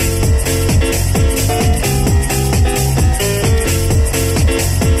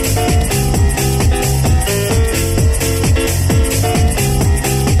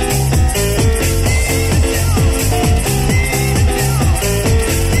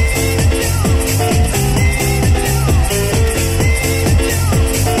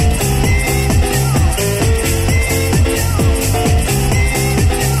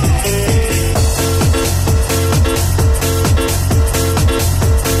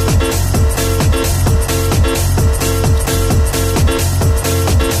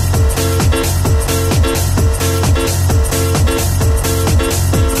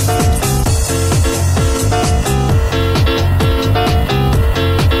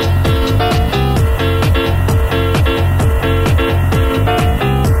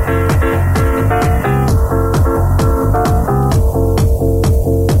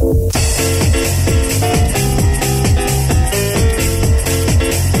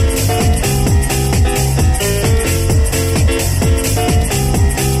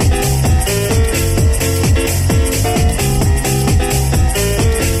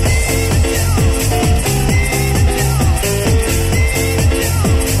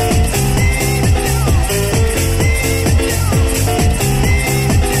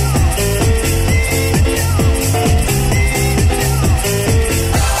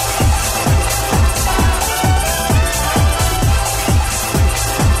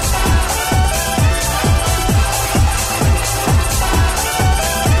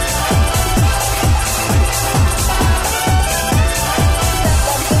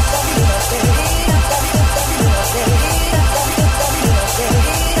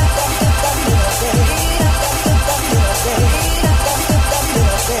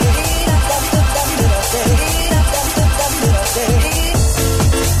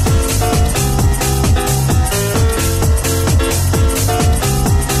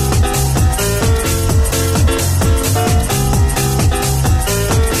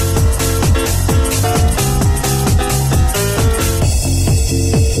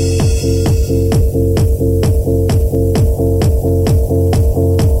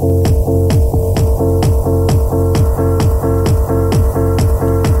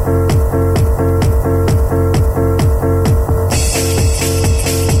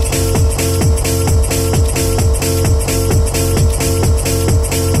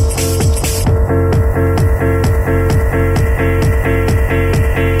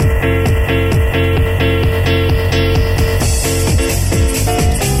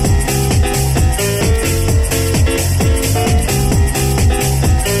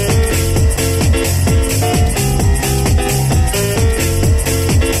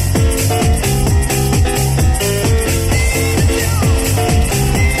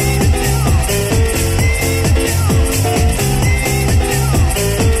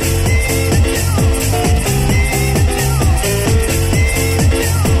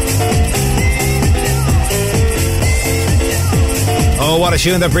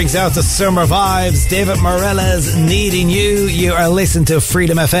 tune that brings out the summer vibes. David Morella's Needing You. You are listening to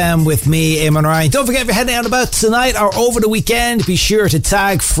Freedom FM with me, Eamonn Ryan. Don't forget, if you're heading out about tonight or over the weekend, be sure to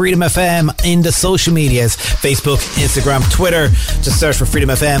tag Freedom FM in the social medias. Facebook, Instagram, Twitter. Just search for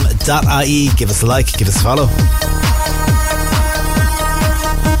freedomfm.ie. Give us a like, give us a follow.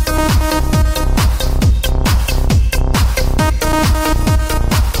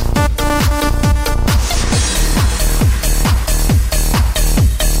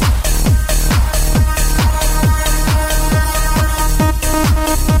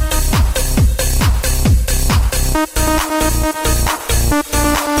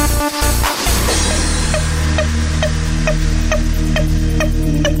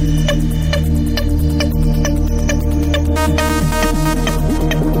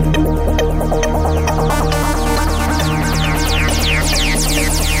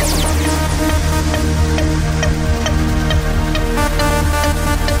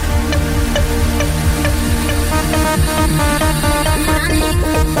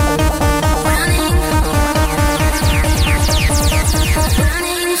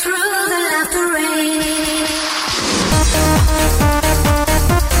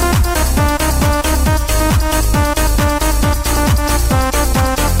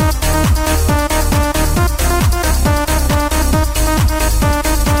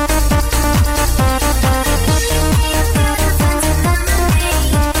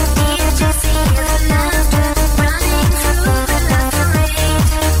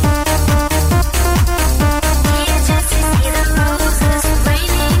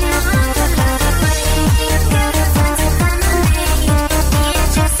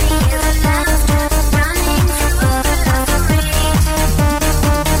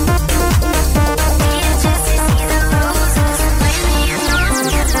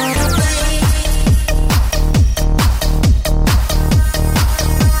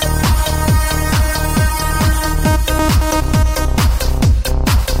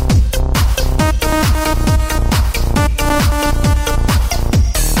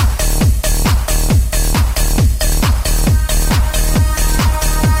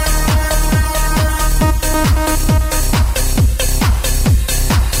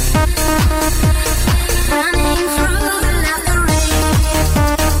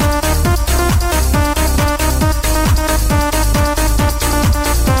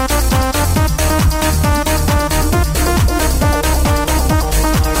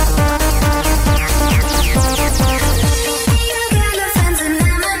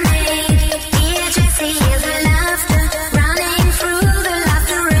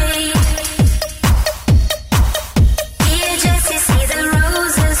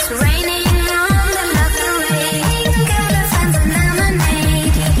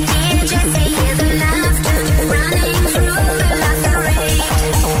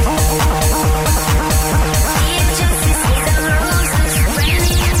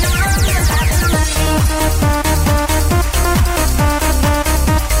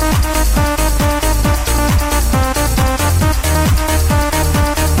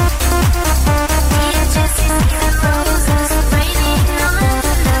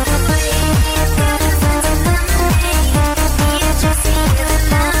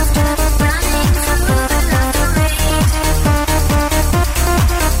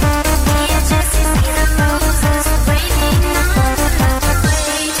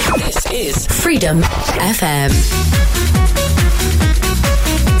 Freedom FM.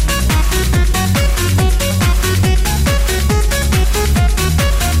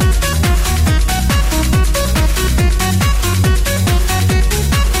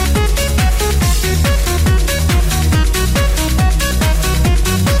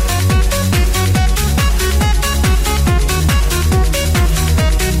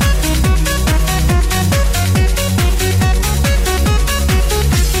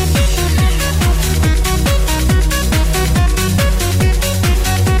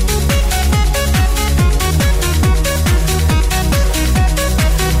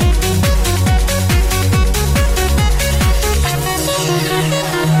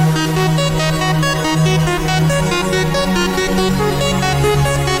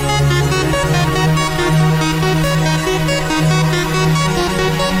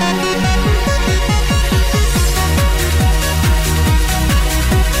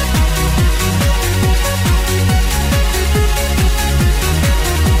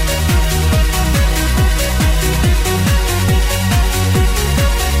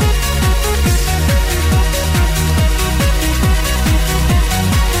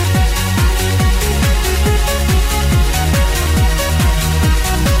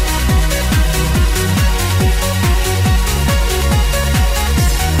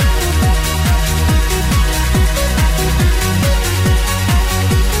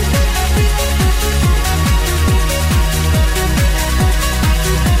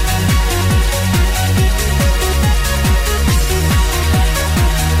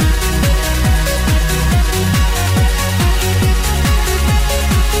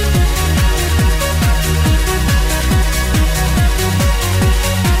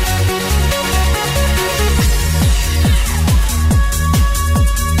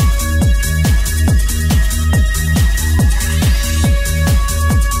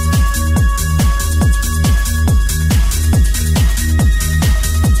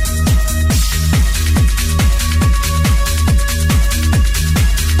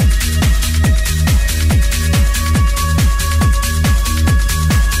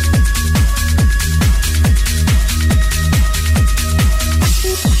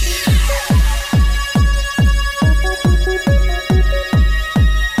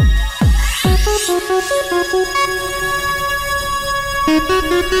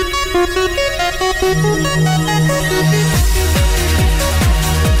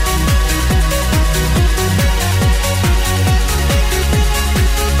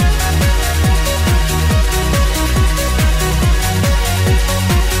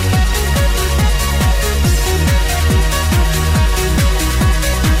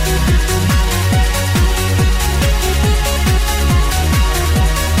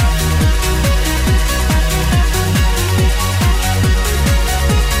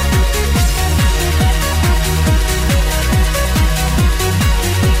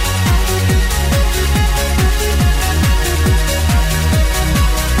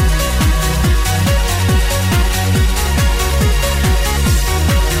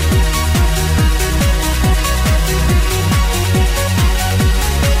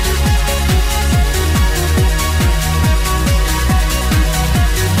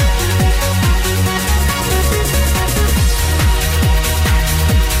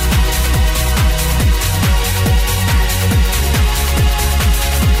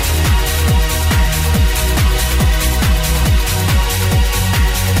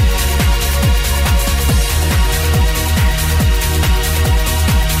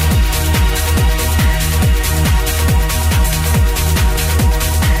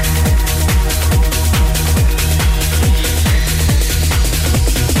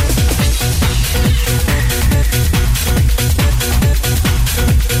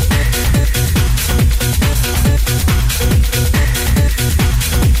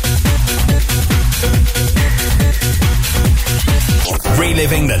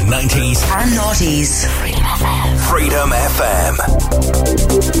 Reliving the 90s and noughties. Freedom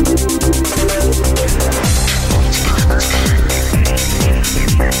FM.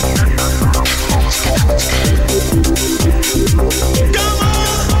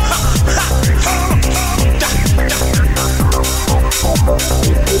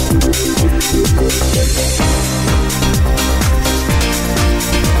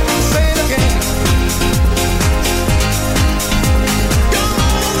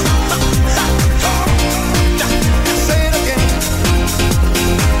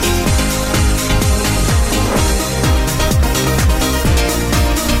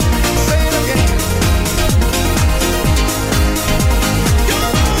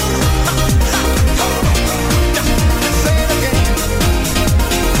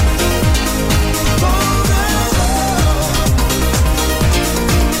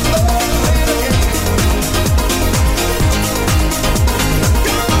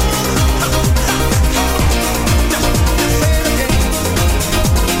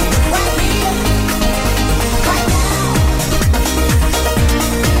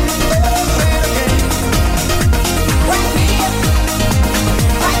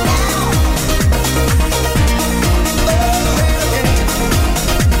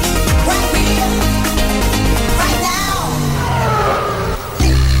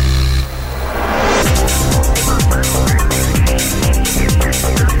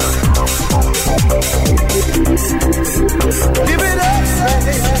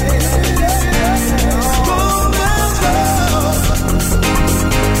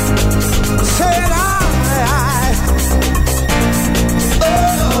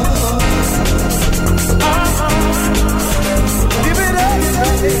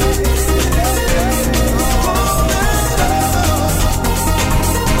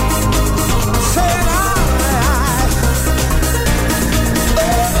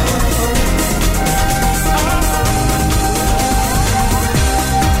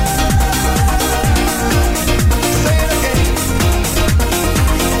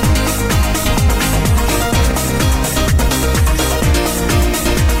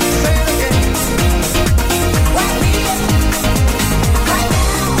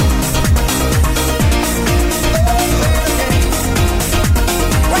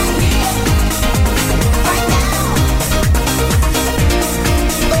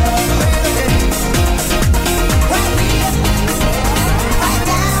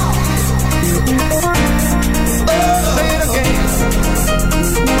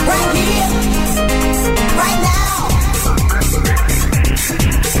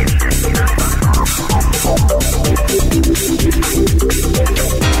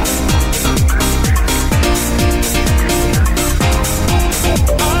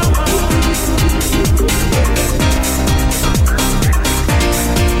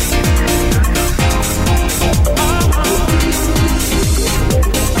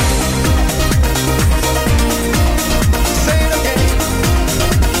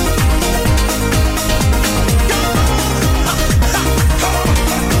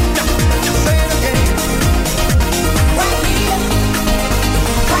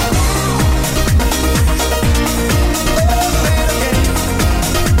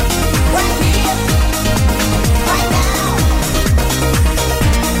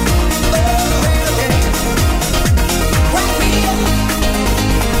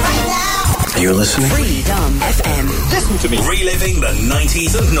 listening? Freedom FM. Listen to me. Reliving the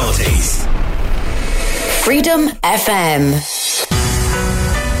 90s and noughties. Freedom FM.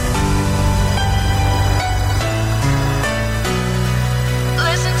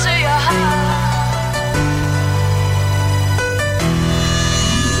 Listen to your heart.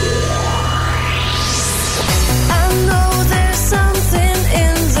 I know there's something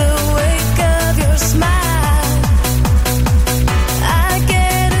in the wake of your smile. I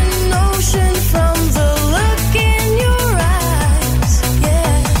get a notion from the look in your eyes.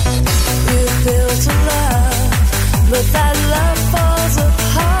 Yeah, you built a love, but that love falls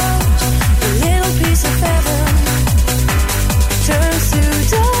apart. A little piece of heaven turns to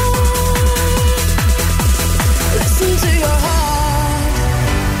dark. Listen to your heart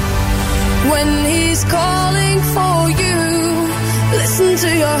when he's calling for you. Listen to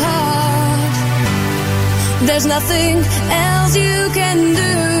your heart. There's nothing else you can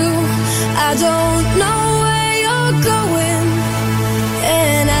do. I don't know where you're going,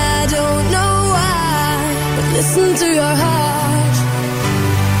 and I don't know why, but listen to your heart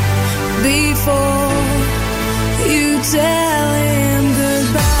before you tell him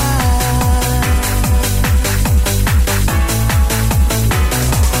goodbye.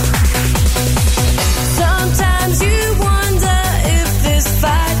 Sometimes you wonder if this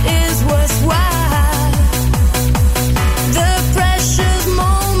fight is worthwhile. The precious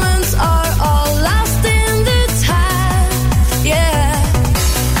moments are all lost in the tide. Yeah,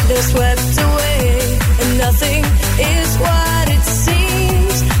 they're swept away, and nothing is what it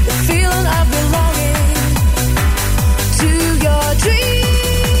seems. The feeling of belonging to your dreams.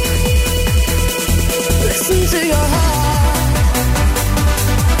 Listen to your heart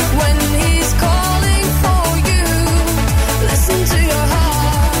when he's calling for you. Listen to your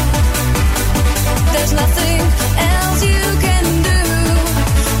heart. There's nothing else you can do.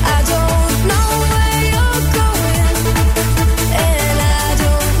 I don't know where you're going, and I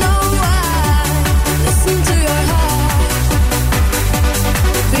don't know why. Listen to your heart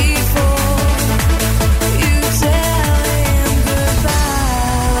before you tell him goodbye.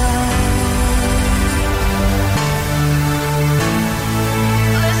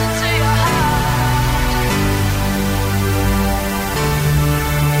 Listen to your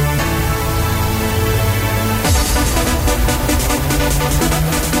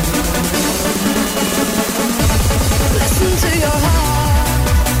Listen to your heart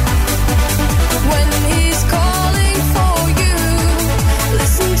when he's calling for you.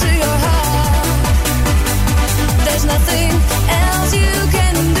 Listen to your heart. There's nothing else you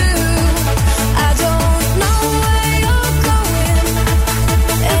can do. I don't know where you're going,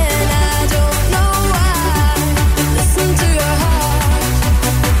 and I don't know why. Listen to your heart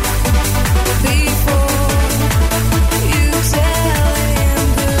before you tell him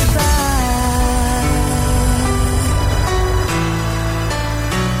goodbye.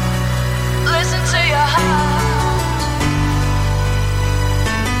 Listen to your heart.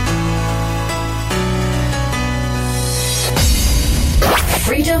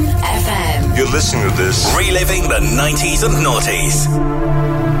 Freedom FM. You're listening to this. Reliving the 90s and noughties.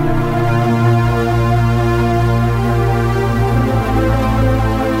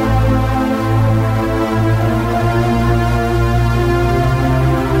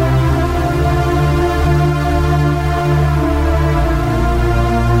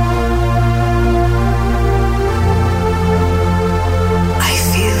 I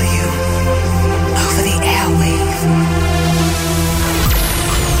feel you over the airwave.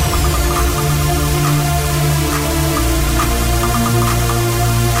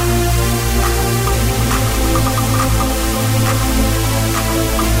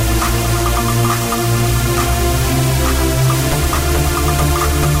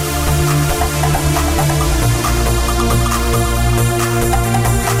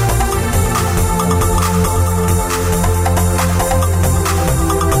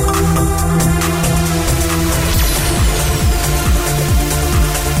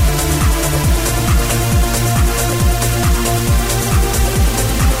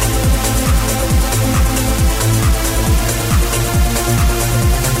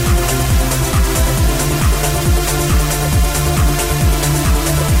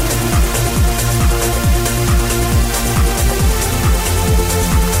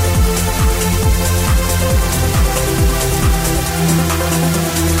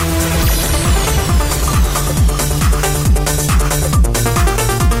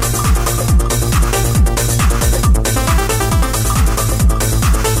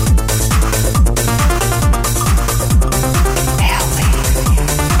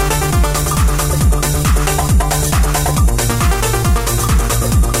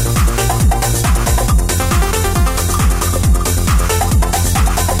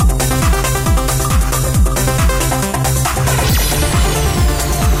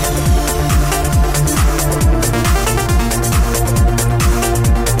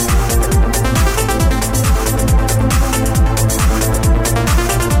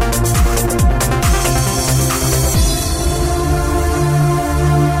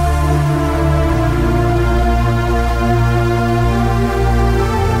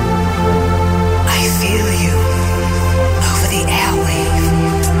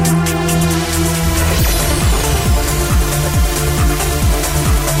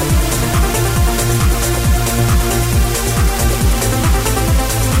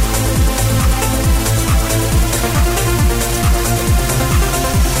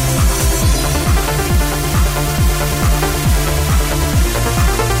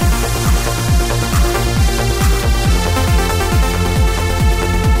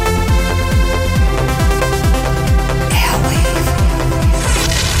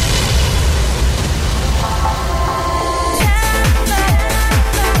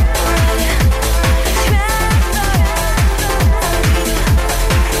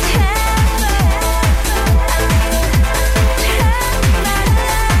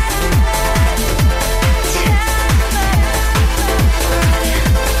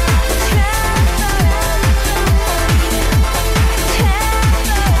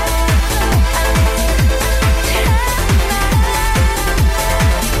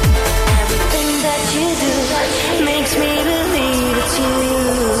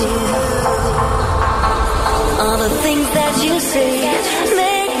 that you say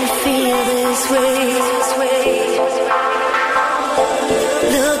make me feel this way.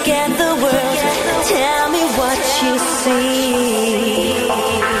 Look at the world, tell me what you see.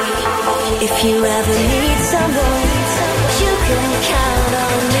 If you ever need someone, you can count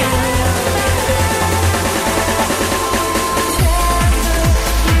on me.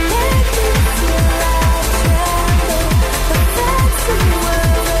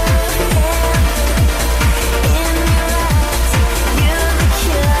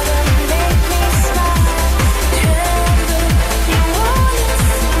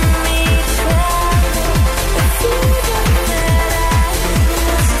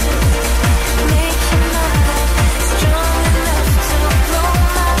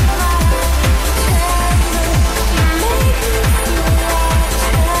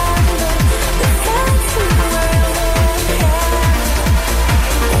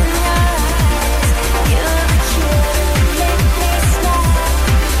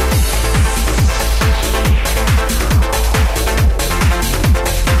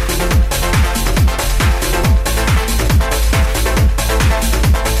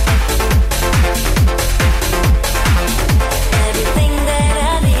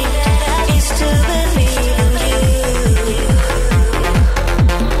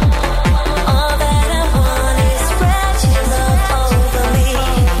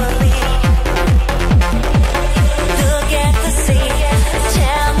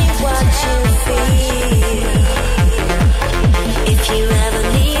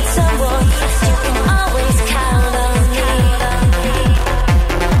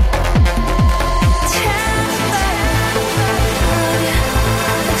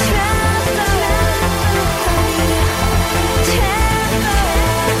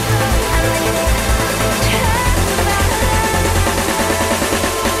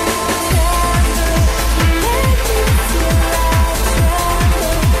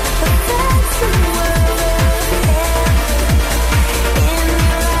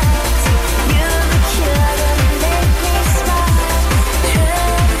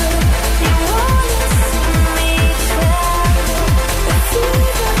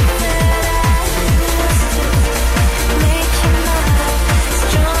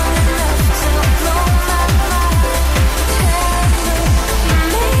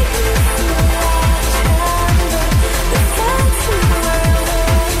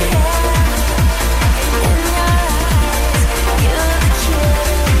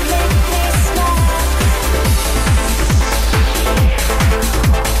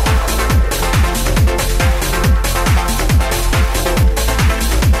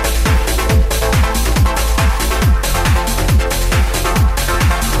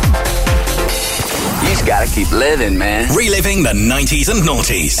 Keep living, man. Reliving the 90s and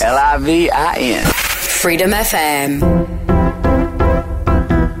noughties. LIVIN. Freedom FM.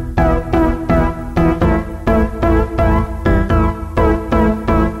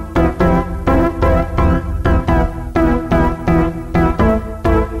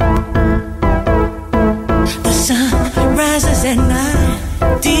 The sun rises at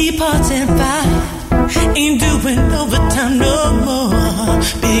 9, departs at 5. Ain't doing overtime no more.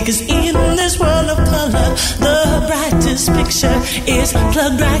 Because in this world of color, the brightest picture is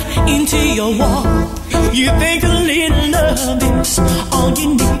plugged right into your wall. You think a little love is all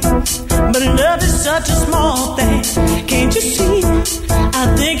you need, but love is such a small thing. Can't you see?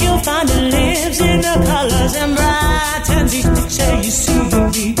 I think you'll find it lives in the colors and brightens each picture you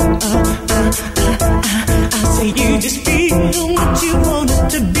see. I say you just feel what you want it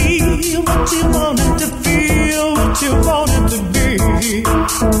to be, what you want it to feel, what you want it to be.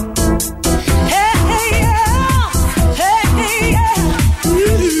 Hey, hey, yeah. Hey, hey, yeah.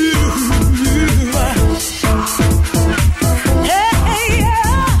 Ooh. Hey, hey,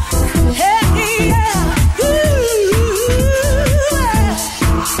 yeah. Hey, hey, yeah. Ooh.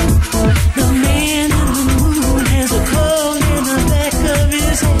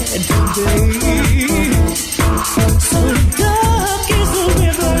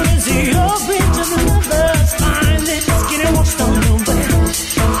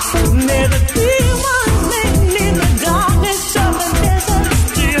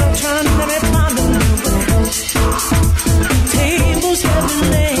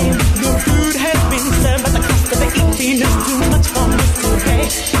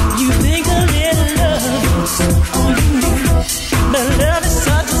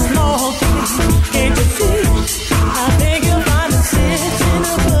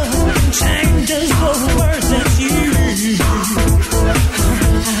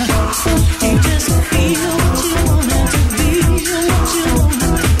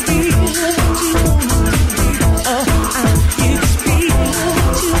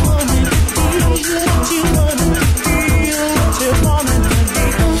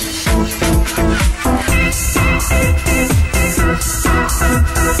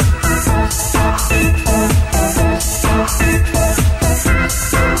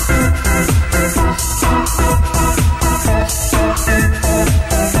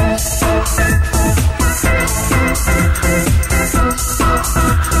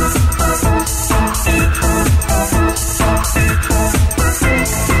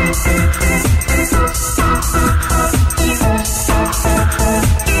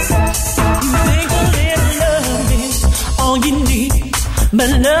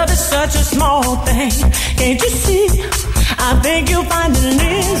 love is such a small thing. Can't you see? I think you'll find the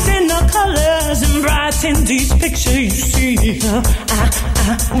links in the colors and brights in these pictures you see.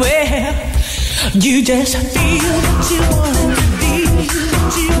 Well, you just feel what you want it to be,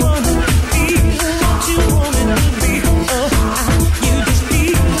 what you want it to be, what you want it to be. You just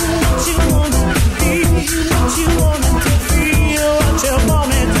feel what you want it to be, what you want it to feel, what you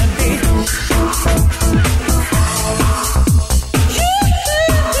want it to be.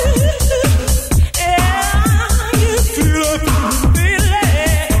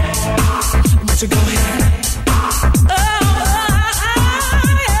 So go ahead.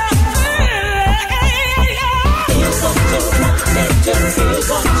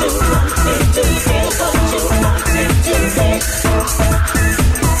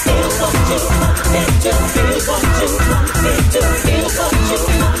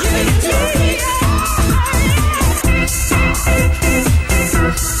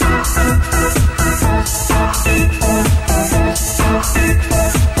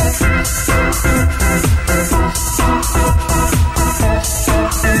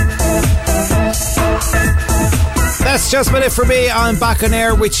 That's just about it for me. I'm back on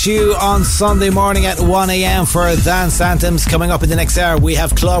air with you on Sunday morning at 1 a.m. for Dance Anthems. Coming up in the next hour, we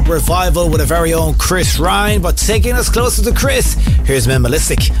have Club Revival with our very own Chris Ryan. But taking us closer to Chris, here's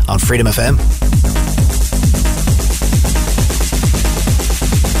Minimalistic on Freedom FM.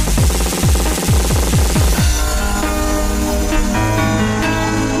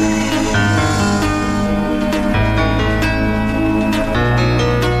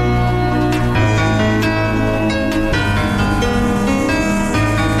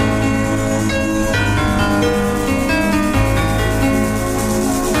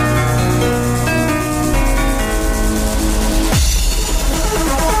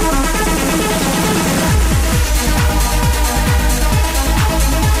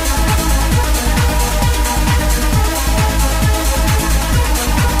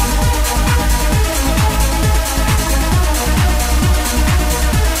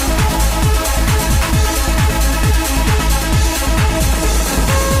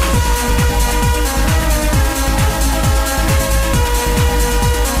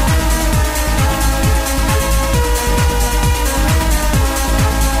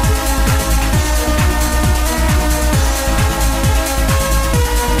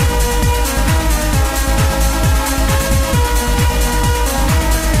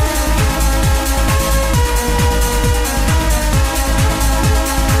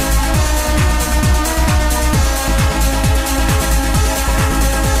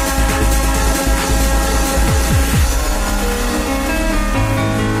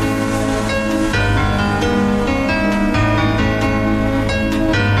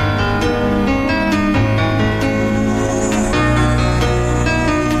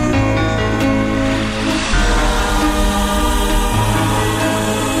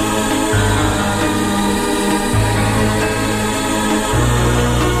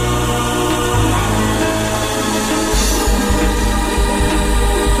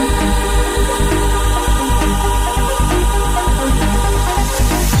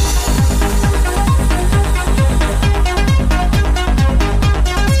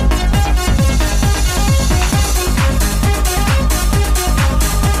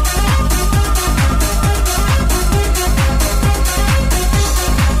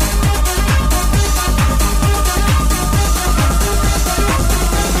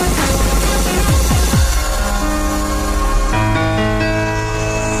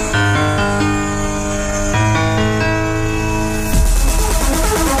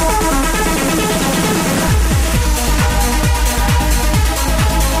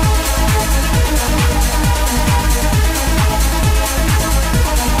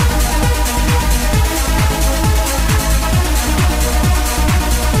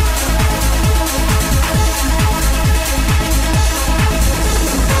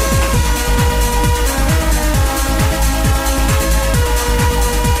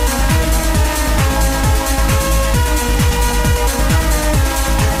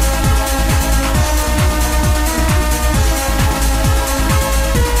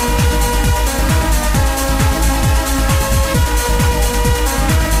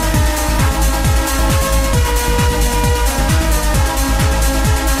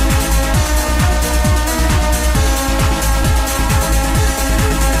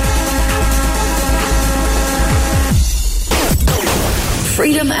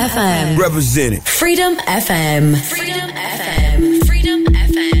 Freedom FM. Representing Freedom FM. Freedom FM. Freedom FM.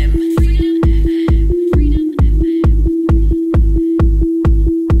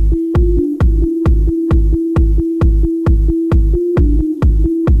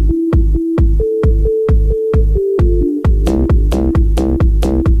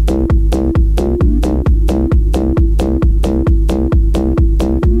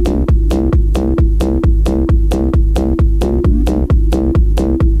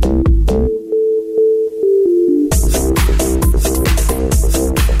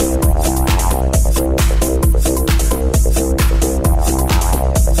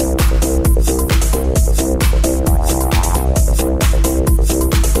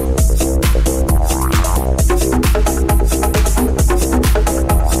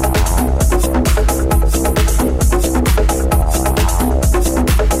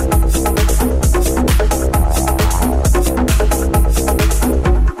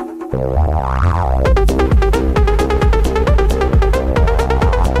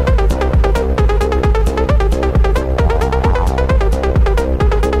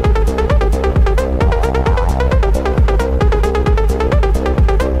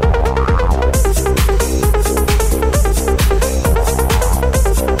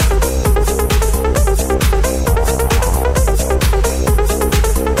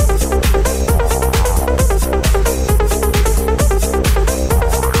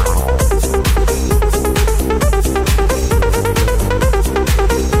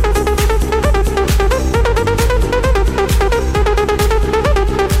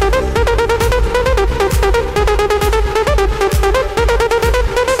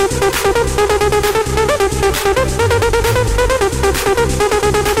 Freedom